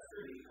the master,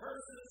 he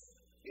curses,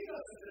 he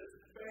doesn't just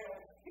fail,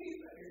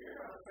 you're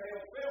going to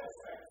fail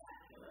sex.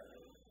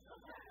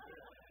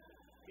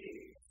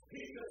 He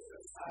just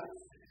decides,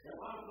 if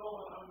I'm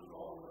going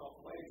with a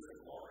blaze of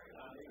glory.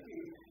 I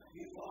mean,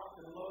 he's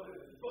locked and loaded,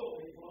 and boom,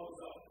 he blows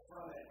up in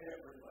front of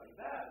everybody.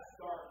 That's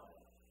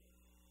darkness.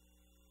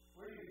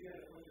 Where do you begin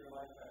to put your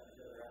life back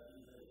together after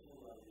you've been a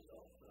fool out of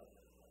yourself?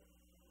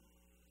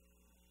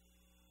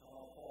 How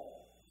about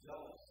Paul?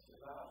 Zealous,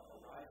 devout, a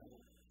rising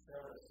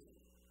Pharisee,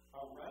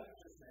 a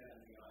righteous man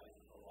in the eyes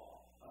of the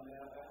law, a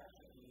man of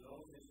action. He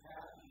knows his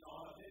path, he's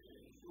on a mission,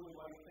 he's doing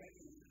what he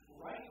thinks is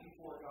right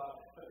before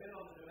God, but then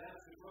on the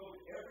Damascus Road,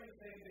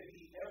 everything that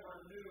he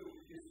ever knew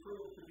is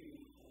proved to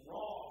be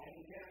wrong, and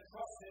he can't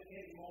trust it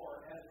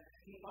anymore. And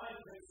he finds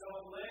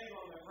himself laying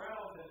on the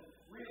ground and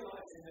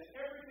realizing that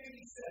everything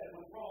he said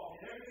was wrong,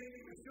 and everything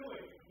he was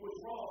doing was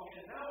wrong.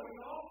 And now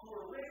he's off to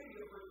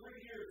Arabia for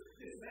 3 years.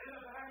 This man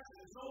of action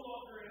is no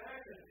longer in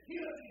action. He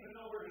doesn't even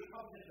know where he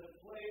comes into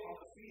play on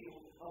the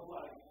field of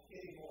life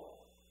anymore.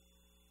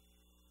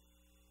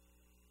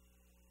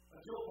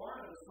 Until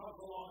Barnabas comes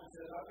along and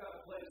says, I've got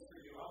a place for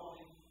you. I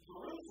want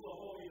Jerusalem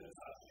won't even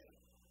touch him.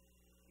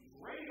 He's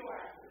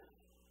radioactive.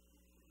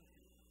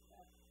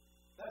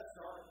 That's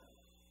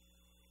darkness.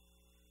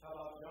 How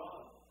about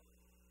John?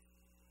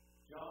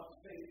 John's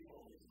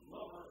faithful. He's a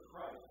lover of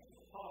Christ. He's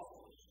an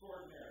apostle,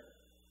 extraordinary.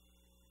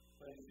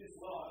 But he's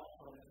dislodged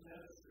from his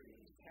ministry.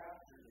 He's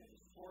captured and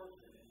he's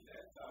tortured and he's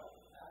exiled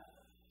to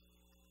Athens.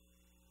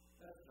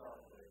 That's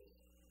dark days.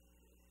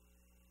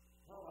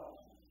 How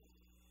about Jesus?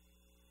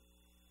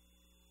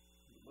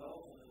 He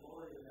dwells in the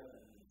glory of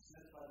heaven and he's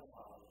sent by the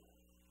Father.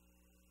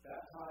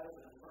 Baptized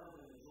and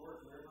affirmed in the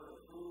Jordan River,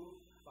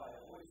 approved by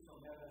a voice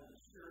from heaven and the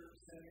Spirit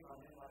descending on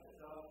him like a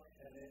dove,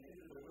 and then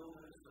into the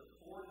wilderness for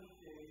 40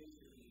 days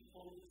to be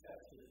fully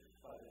tested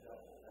by the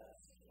devil.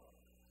 That's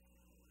darkness.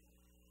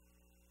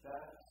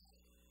 That's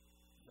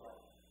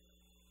darkness.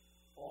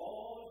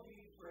 All of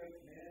these great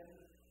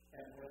men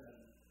and women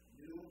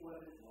knew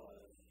what it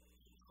was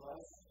to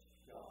trust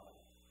God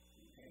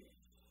who came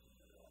in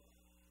the dark.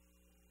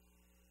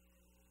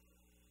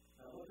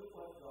 Now look at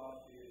what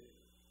God did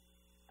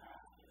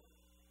after.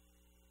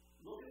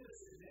 Look at the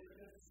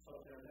significance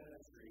of their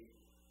ministry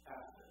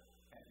after.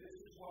 And this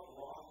is what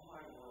rocked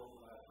my world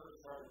when I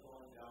first started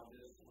going down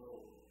this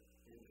road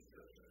in the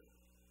Scripture.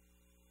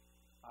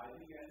 I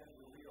began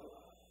to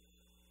realize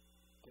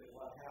that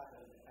what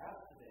happened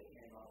after they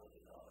came out of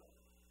the dark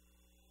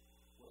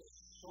was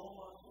so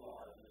much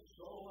larger,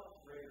 so much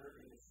greater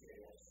in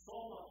scale, so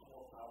much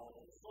more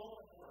powerful, so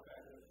much more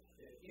effective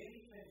than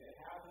anything that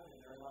happened in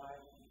their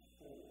lives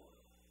before.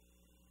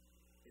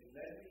 It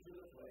led me to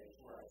the place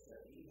where I said,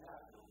 we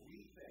have to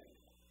rethink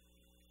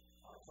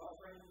our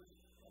suffering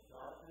and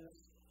darkness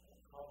and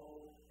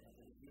trouble and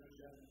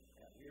confusion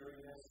and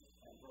weariness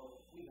and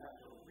growth. We have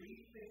to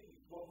rethink.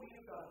 What we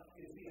have done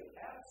is we have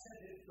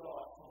absented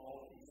God from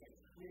all of these things.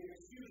 We have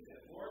excused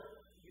Him. Lord,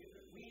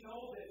 we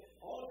know that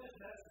all of this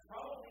mess is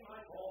probably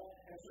my fault,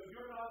 and so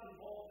you're not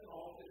involved in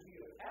all of this.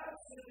 We have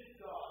absented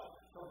God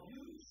from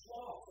huge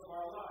swaths of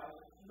our lives,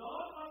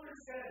 not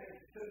understanding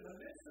that in the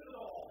midst of it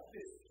all,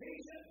 this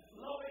patient,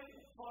 loving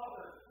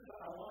Father,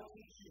 I want to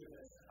teach you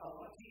this. I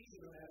want to teach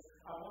you this.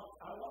 I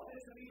want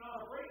this to be not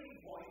a breaking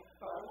point,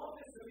 but I want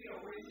this to be a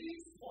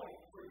release point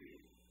for you.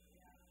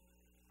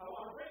 I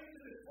want to bring you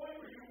to this point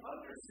where you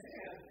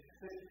understand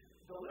that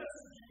the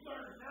lessons you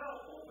learn now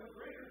open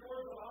greater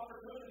doors of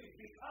opportunity,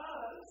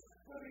 because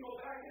when we go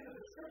back into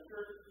the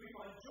Scripture, we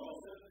find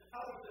Joseph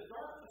out of the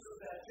darkness of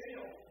that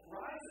jail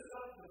rises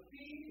up to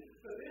feed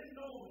the then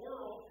known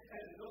world and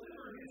to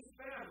deliver his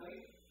family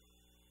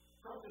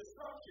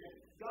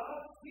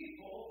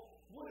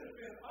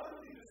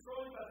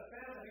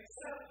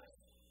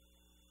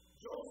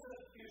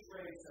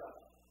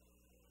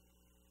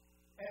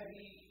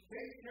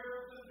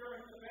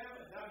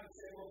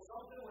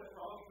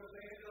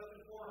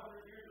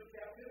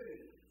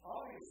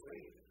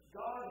obviously,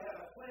 God had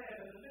a plan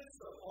in the midst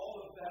of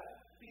all of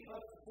that,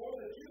 because for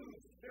the Jews,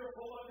 their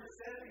full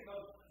understanding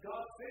of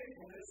God's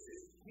faithfulness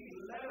is He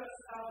led us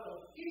out of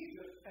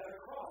Egypt and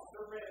across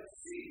the Red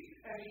Sea,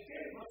 and He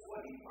gave us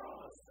what He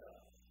promised us.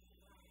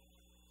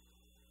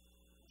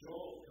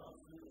 Joel comes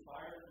through the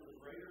fire to a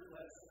greater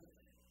lesson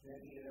than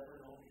he had ever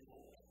known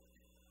before.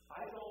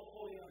 I don't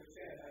fully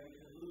understand how you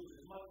can lose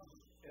as much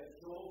as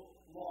Joel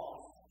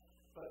lost,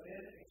 but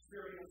then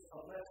experience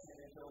a lesson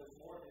until it's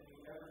more than you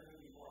ever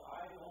knew before.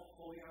 I don't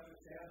fully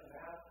understand the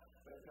math,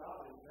 but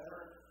God is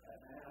better at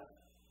math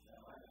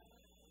than I am.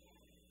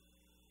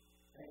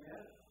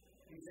 Amen?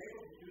 He's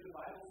able to do, the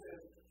Bible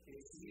says,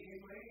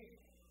 exceedingly,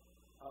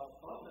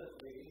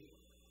 abundantly,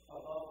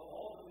 above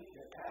all that we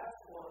can ask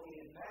or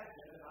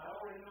imagine. And I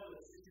already know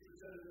that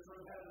 60% of this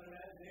room has an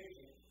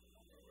imagination.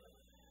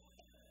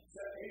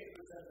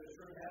 80% of this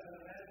room has an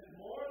imagination.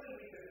 More than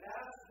we could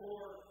ask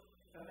or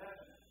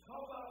imagine.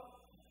 How about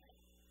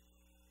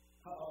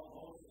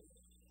Moses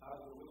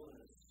out of the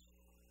wilderness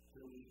to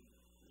lead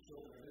the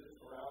children of Israel,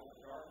 or out of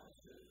the darkness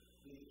to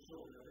lead the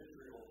children of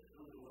Israel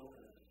through the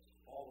wilderness,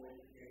 all the way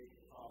to the gate of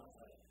the promised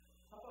land?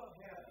 How about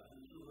Hannah,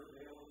 who through her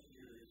veil of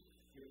tears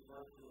gives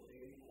birth to a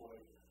baby boy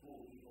who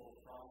will be both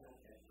prophet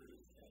and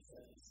priest and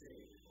set the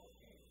stage for a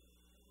king?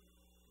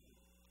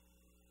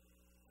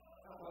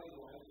 How about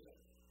Elijah,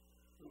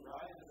 who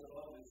rises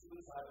above the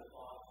suicidal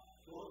thought,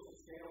 goes to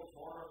scale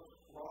more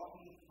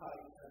rocky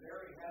heights, and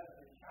there he has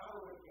an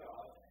encounter with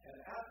God, and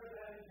after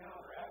that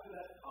encounter, after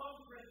that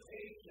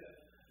confrontation,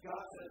 God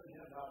says to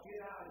him, now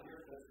get out of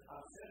here, because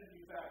I'm sending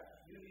you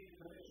back. You need to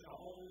commission a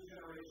whole new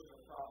generation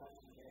of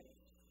prophets and kings.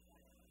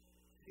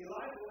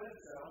 Elijah went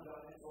and said, I'm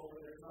done, it's over,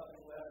 there's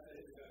nothing left,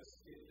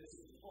 this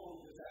is a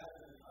total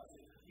disaster. I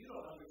said, you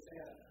don't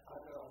understand,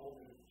 I've got a whole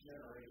new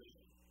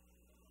generation.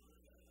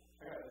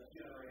 I got a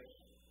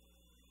generation.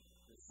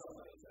 There's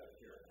somebody's got to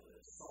care for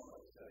this,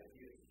 somebody's got to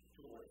give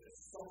toward this,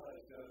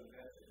 somebody's got to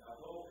invest in. Now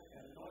go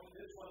and anoint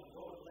this one,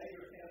 go and lay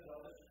your hands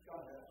on it.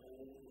 God has a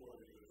whole door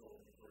that he was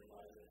opening for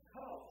Elijah.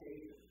 How about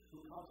David, who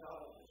comes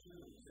out of the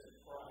tombs,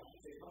 or I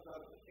should say, comes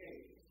out of the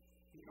caves?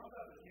 He comes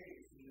out of the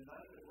caves to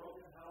unite the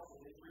broken house of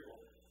Israel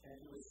and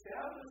to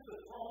establish the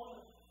throne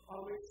on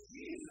which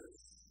Jesus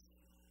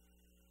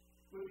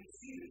would be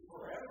seated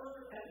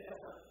forever and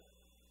ever.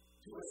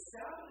 To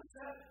establish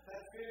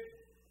that's big.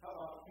 How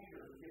about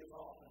Peter, who gets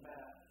off the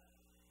mat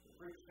to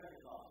preach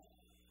Pentecost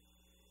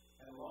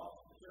and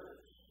launched the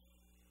church?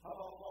 How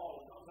about Paul,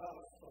 who comes out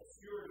of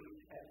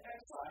obscurity and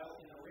exile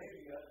in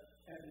Arabia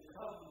and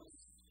becomes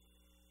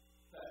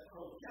that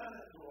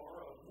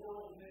progenitor of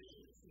world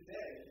missions?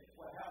 Today,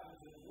 what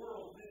happens in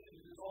world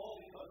missions is all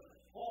because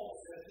Paul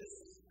said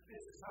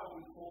this is how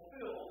we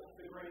fulfill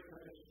the Great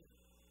Commission.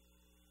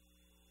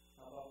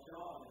 How about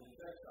John in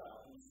his exile?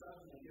 He's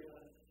suddenly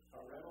given a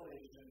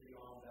revelation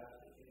beyond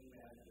that any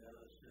man has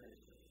ever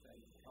experienced of the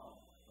things to come.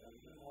 But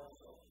even more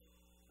so,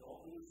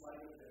 don't lose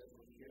sight of this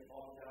when you get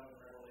bogged down in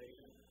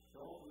Revelation.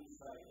 Don't lose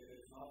sight that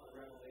it's not the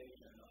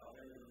revelation of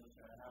everything that's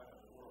going to happen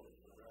in the world.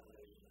 It's the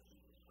revelation of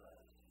Jesus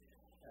Christ.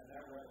 And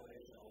that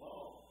revelation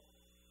alone,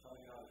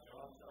 coming out of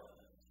John's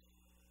darkness.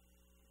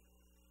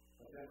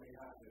 But then we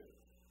have to,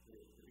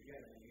 the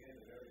beginning and the end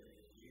of everything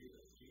is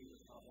Jesus. Jesus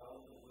comes out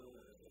of the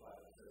wilderness, the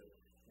Bible says,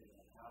 in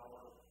the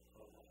power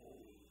of the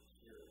Holy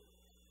Spirit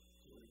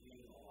to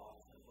redeem the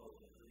lost and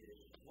broken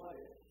creation. What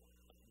if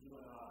you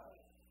and I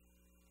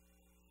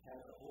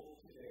have the hope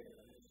today in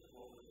the midst of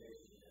what we're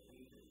facing that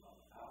we can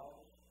come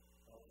out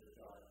of the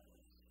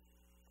darkness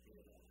in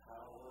the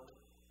power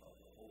of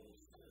the Holy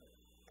Spirit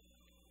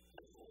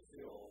to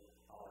fulfill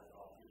our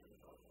God-given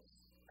purpose?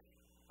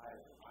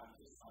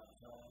 I'm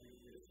telling you,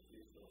 this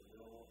is the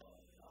will of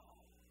God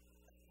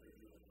for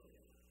you and for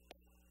me.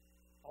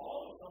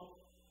 All of them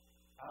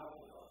out of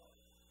the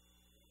darkness.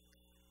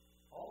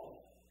 All of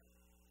them.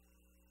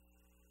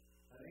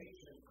 An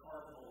ancient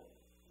cardinal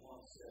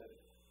once said,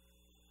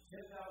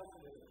 10,000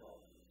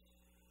 difficulties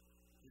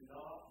do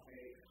not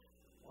make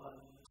one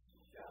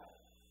die.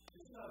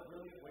 Isn't that a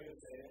brilliant way to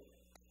say it?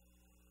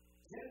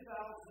 10,000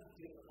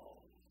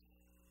 difficulties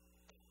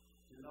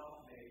do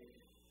not make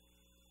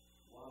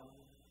one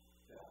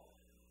die.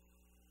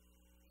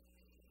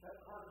 That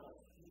cardinal,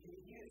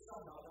 he had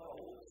somehow got a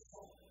hold of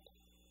something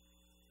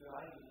that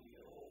I need to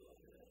get a hold of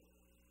today.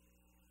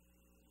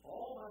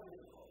 All my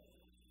difficulties,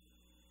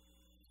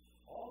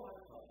 all my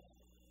troubles,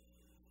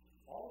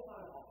 all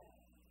my heart,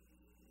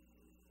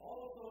 all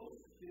of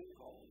those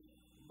difficulties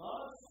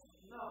must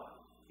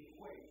not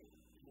equate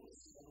to a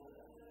single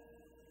doubt.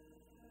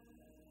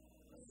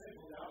 A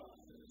single doubt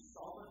is the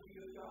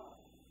sovereignty of God.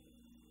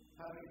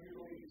 How many of you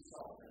believe He's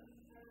sovereign?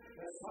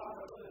 Let's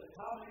talk about this.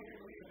 How many of you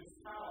believe in His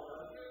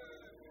power?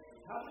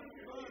 How many of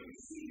you believe He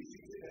sees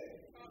you today?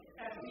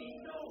 And He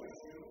knows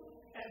you,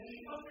 and He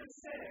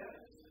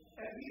understands,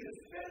 and He's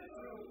been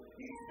through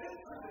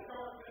the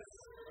darkness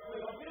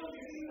with a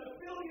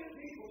billion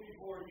people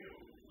before you.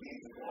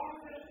 He's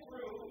walked it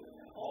through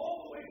all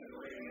the way to the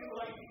radiant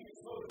light.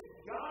 So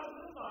God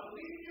will not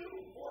leave you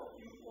or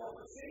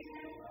forsake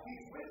you.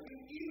 He's with you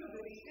even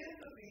to the end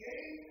of the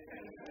age,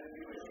 and defend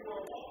you as you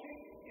are walking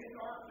in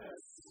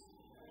darkness.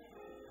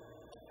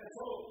 And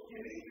so you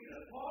need to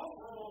just pause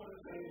for a moment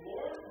and say,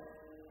 Lord,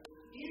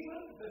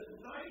 even the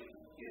night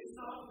is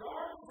not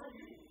dark for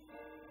you.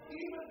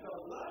 Even the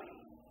light,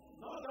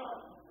 not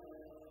dark.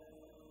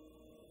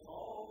 It's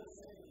all the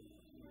same.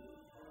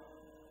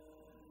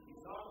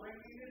 He's not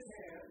wringing his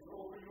hands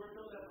over your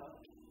dilemma.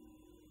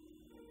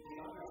 He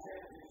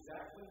understands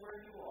exactly where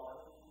you are,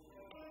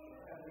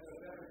 and there's a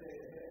better day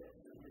ahead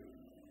for you.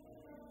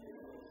 You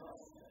will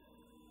trust him.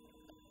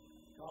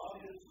 God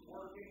is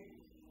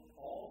working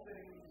all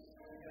things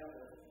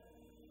together,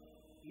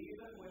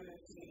 even when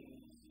it seems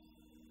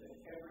that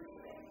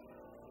everything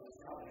is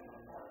coming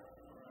apart.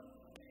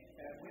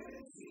 And when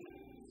it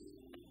seems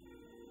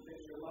that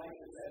your life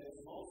is at its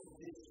most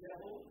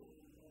disheveled,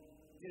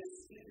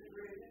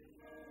 disintegrated,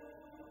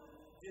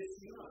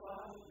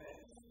 disunified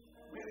mess,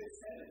 when it's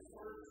at its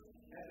worst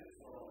and its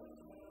lowest,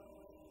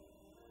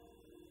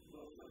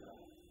 look for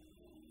God.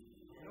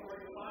 You know where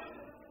you find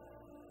it?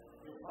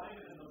 You'll find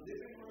it in the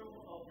living room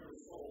of your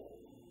soul.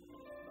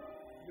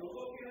 You'll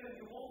look in and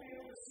you won't be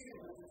able to see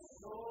him because it's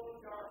so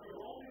dark.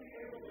 You'll only be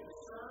able to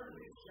discern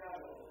his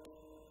shadow.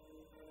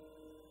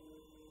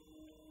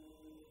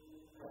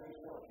 But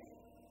he's working.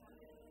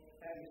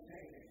 And he's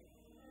painting.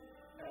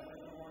 And when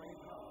the morning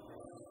comes,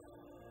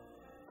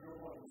 you're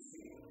going to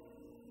see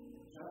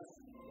just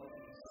what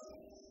he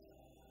sees.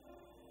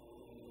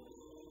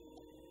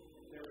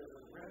 There is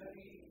a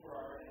remedy for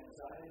our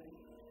anxiety,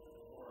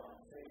 for our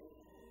faith.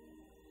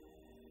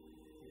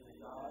 In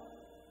God,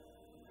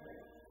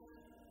 faith.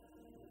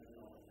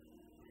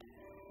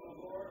 So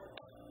Lord,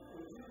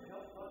 would you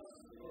help us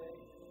today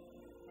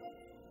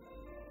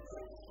to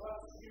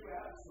trust you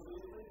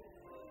absolutely?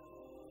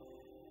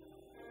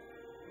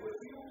 With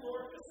you,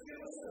 Lord, just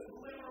give us a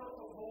glimmer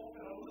of hope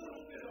and a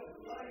little bit of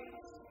light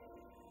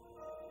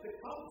that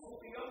comes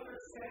with the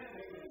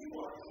understanding that you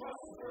are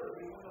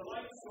trustworthy when the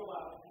lights go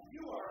out.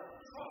 You are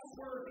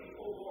trustworthy,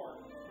 O Lord,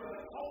 when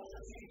the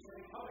culture seems to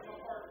be coming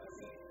apart.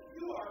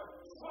 You are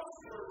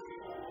trustworthy,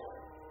 O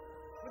Lord,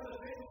 when the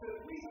things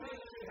that we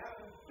think should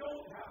happen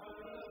don't happen,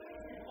 and the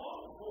things we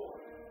long for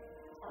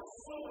are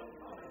slow in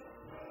coming.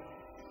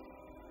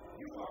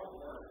 You are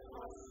worth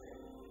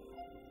trusting.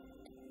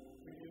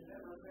 You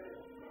never fail.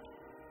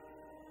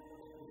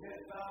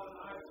 Head bowed and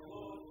eyes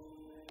closed.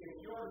 If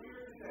you're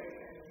here today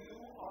and you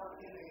are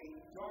in a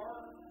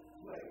dark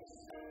place,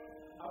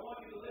 I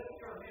want you to lift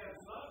your hands,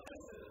 not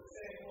just as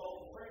saying,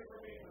 well, pray for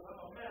me because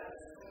I'm a mess.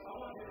 I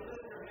want you to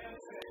lift your hands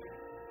saying,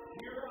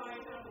 here I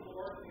am,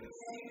 Lord. You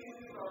see me in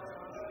the dark and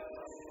I'm going to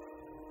trust you.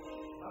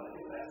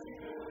 If that's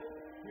you,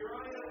 here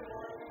I am,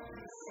 Lord.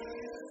 You see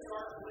me in this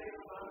dark place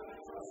and I'm going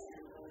to trust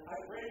you. I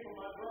pray for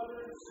my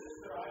brother and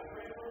sister. I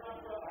pray for my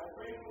brother. I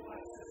pray for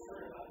my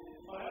sister.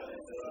 My other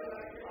sister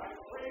back here. I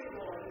pray,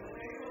 Lord, in the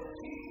name of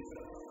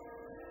Jesus.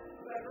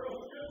 For that girl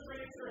who just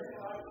raised her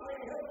hand, I pray,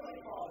 Heavenly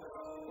Father,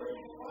 where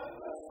you find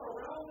us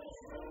around this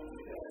room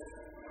today,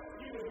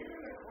 you will hear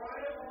the cry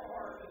of our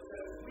heart that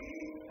says, we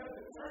have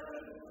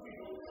determined that we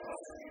will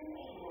trust you,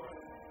 O Lord,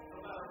 no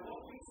matter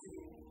what we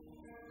see.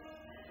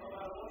 No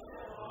matter what's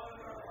going on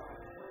in our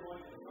lives, we're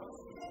going to trust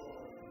you,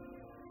 Lord.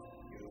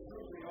 You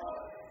truly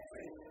are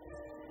faithful.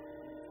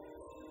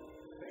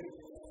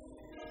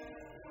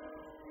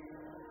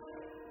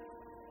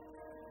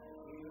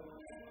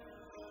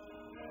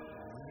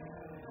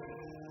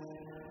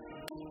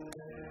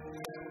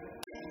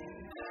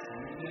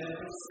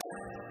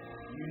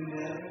 You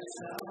never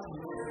stop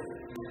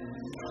working. You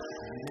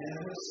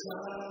never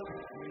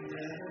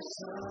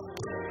stop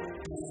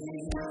working.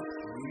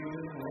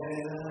 Even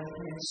when I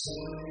can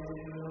see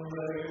you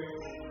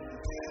working,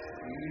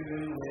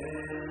 even when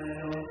I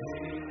don't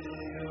think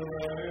you're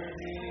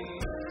working,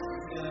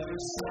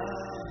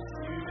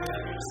 you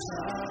never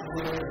stop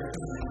working.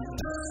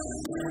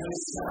 You never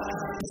stop.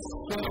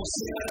 Don't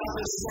see how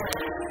this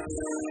works.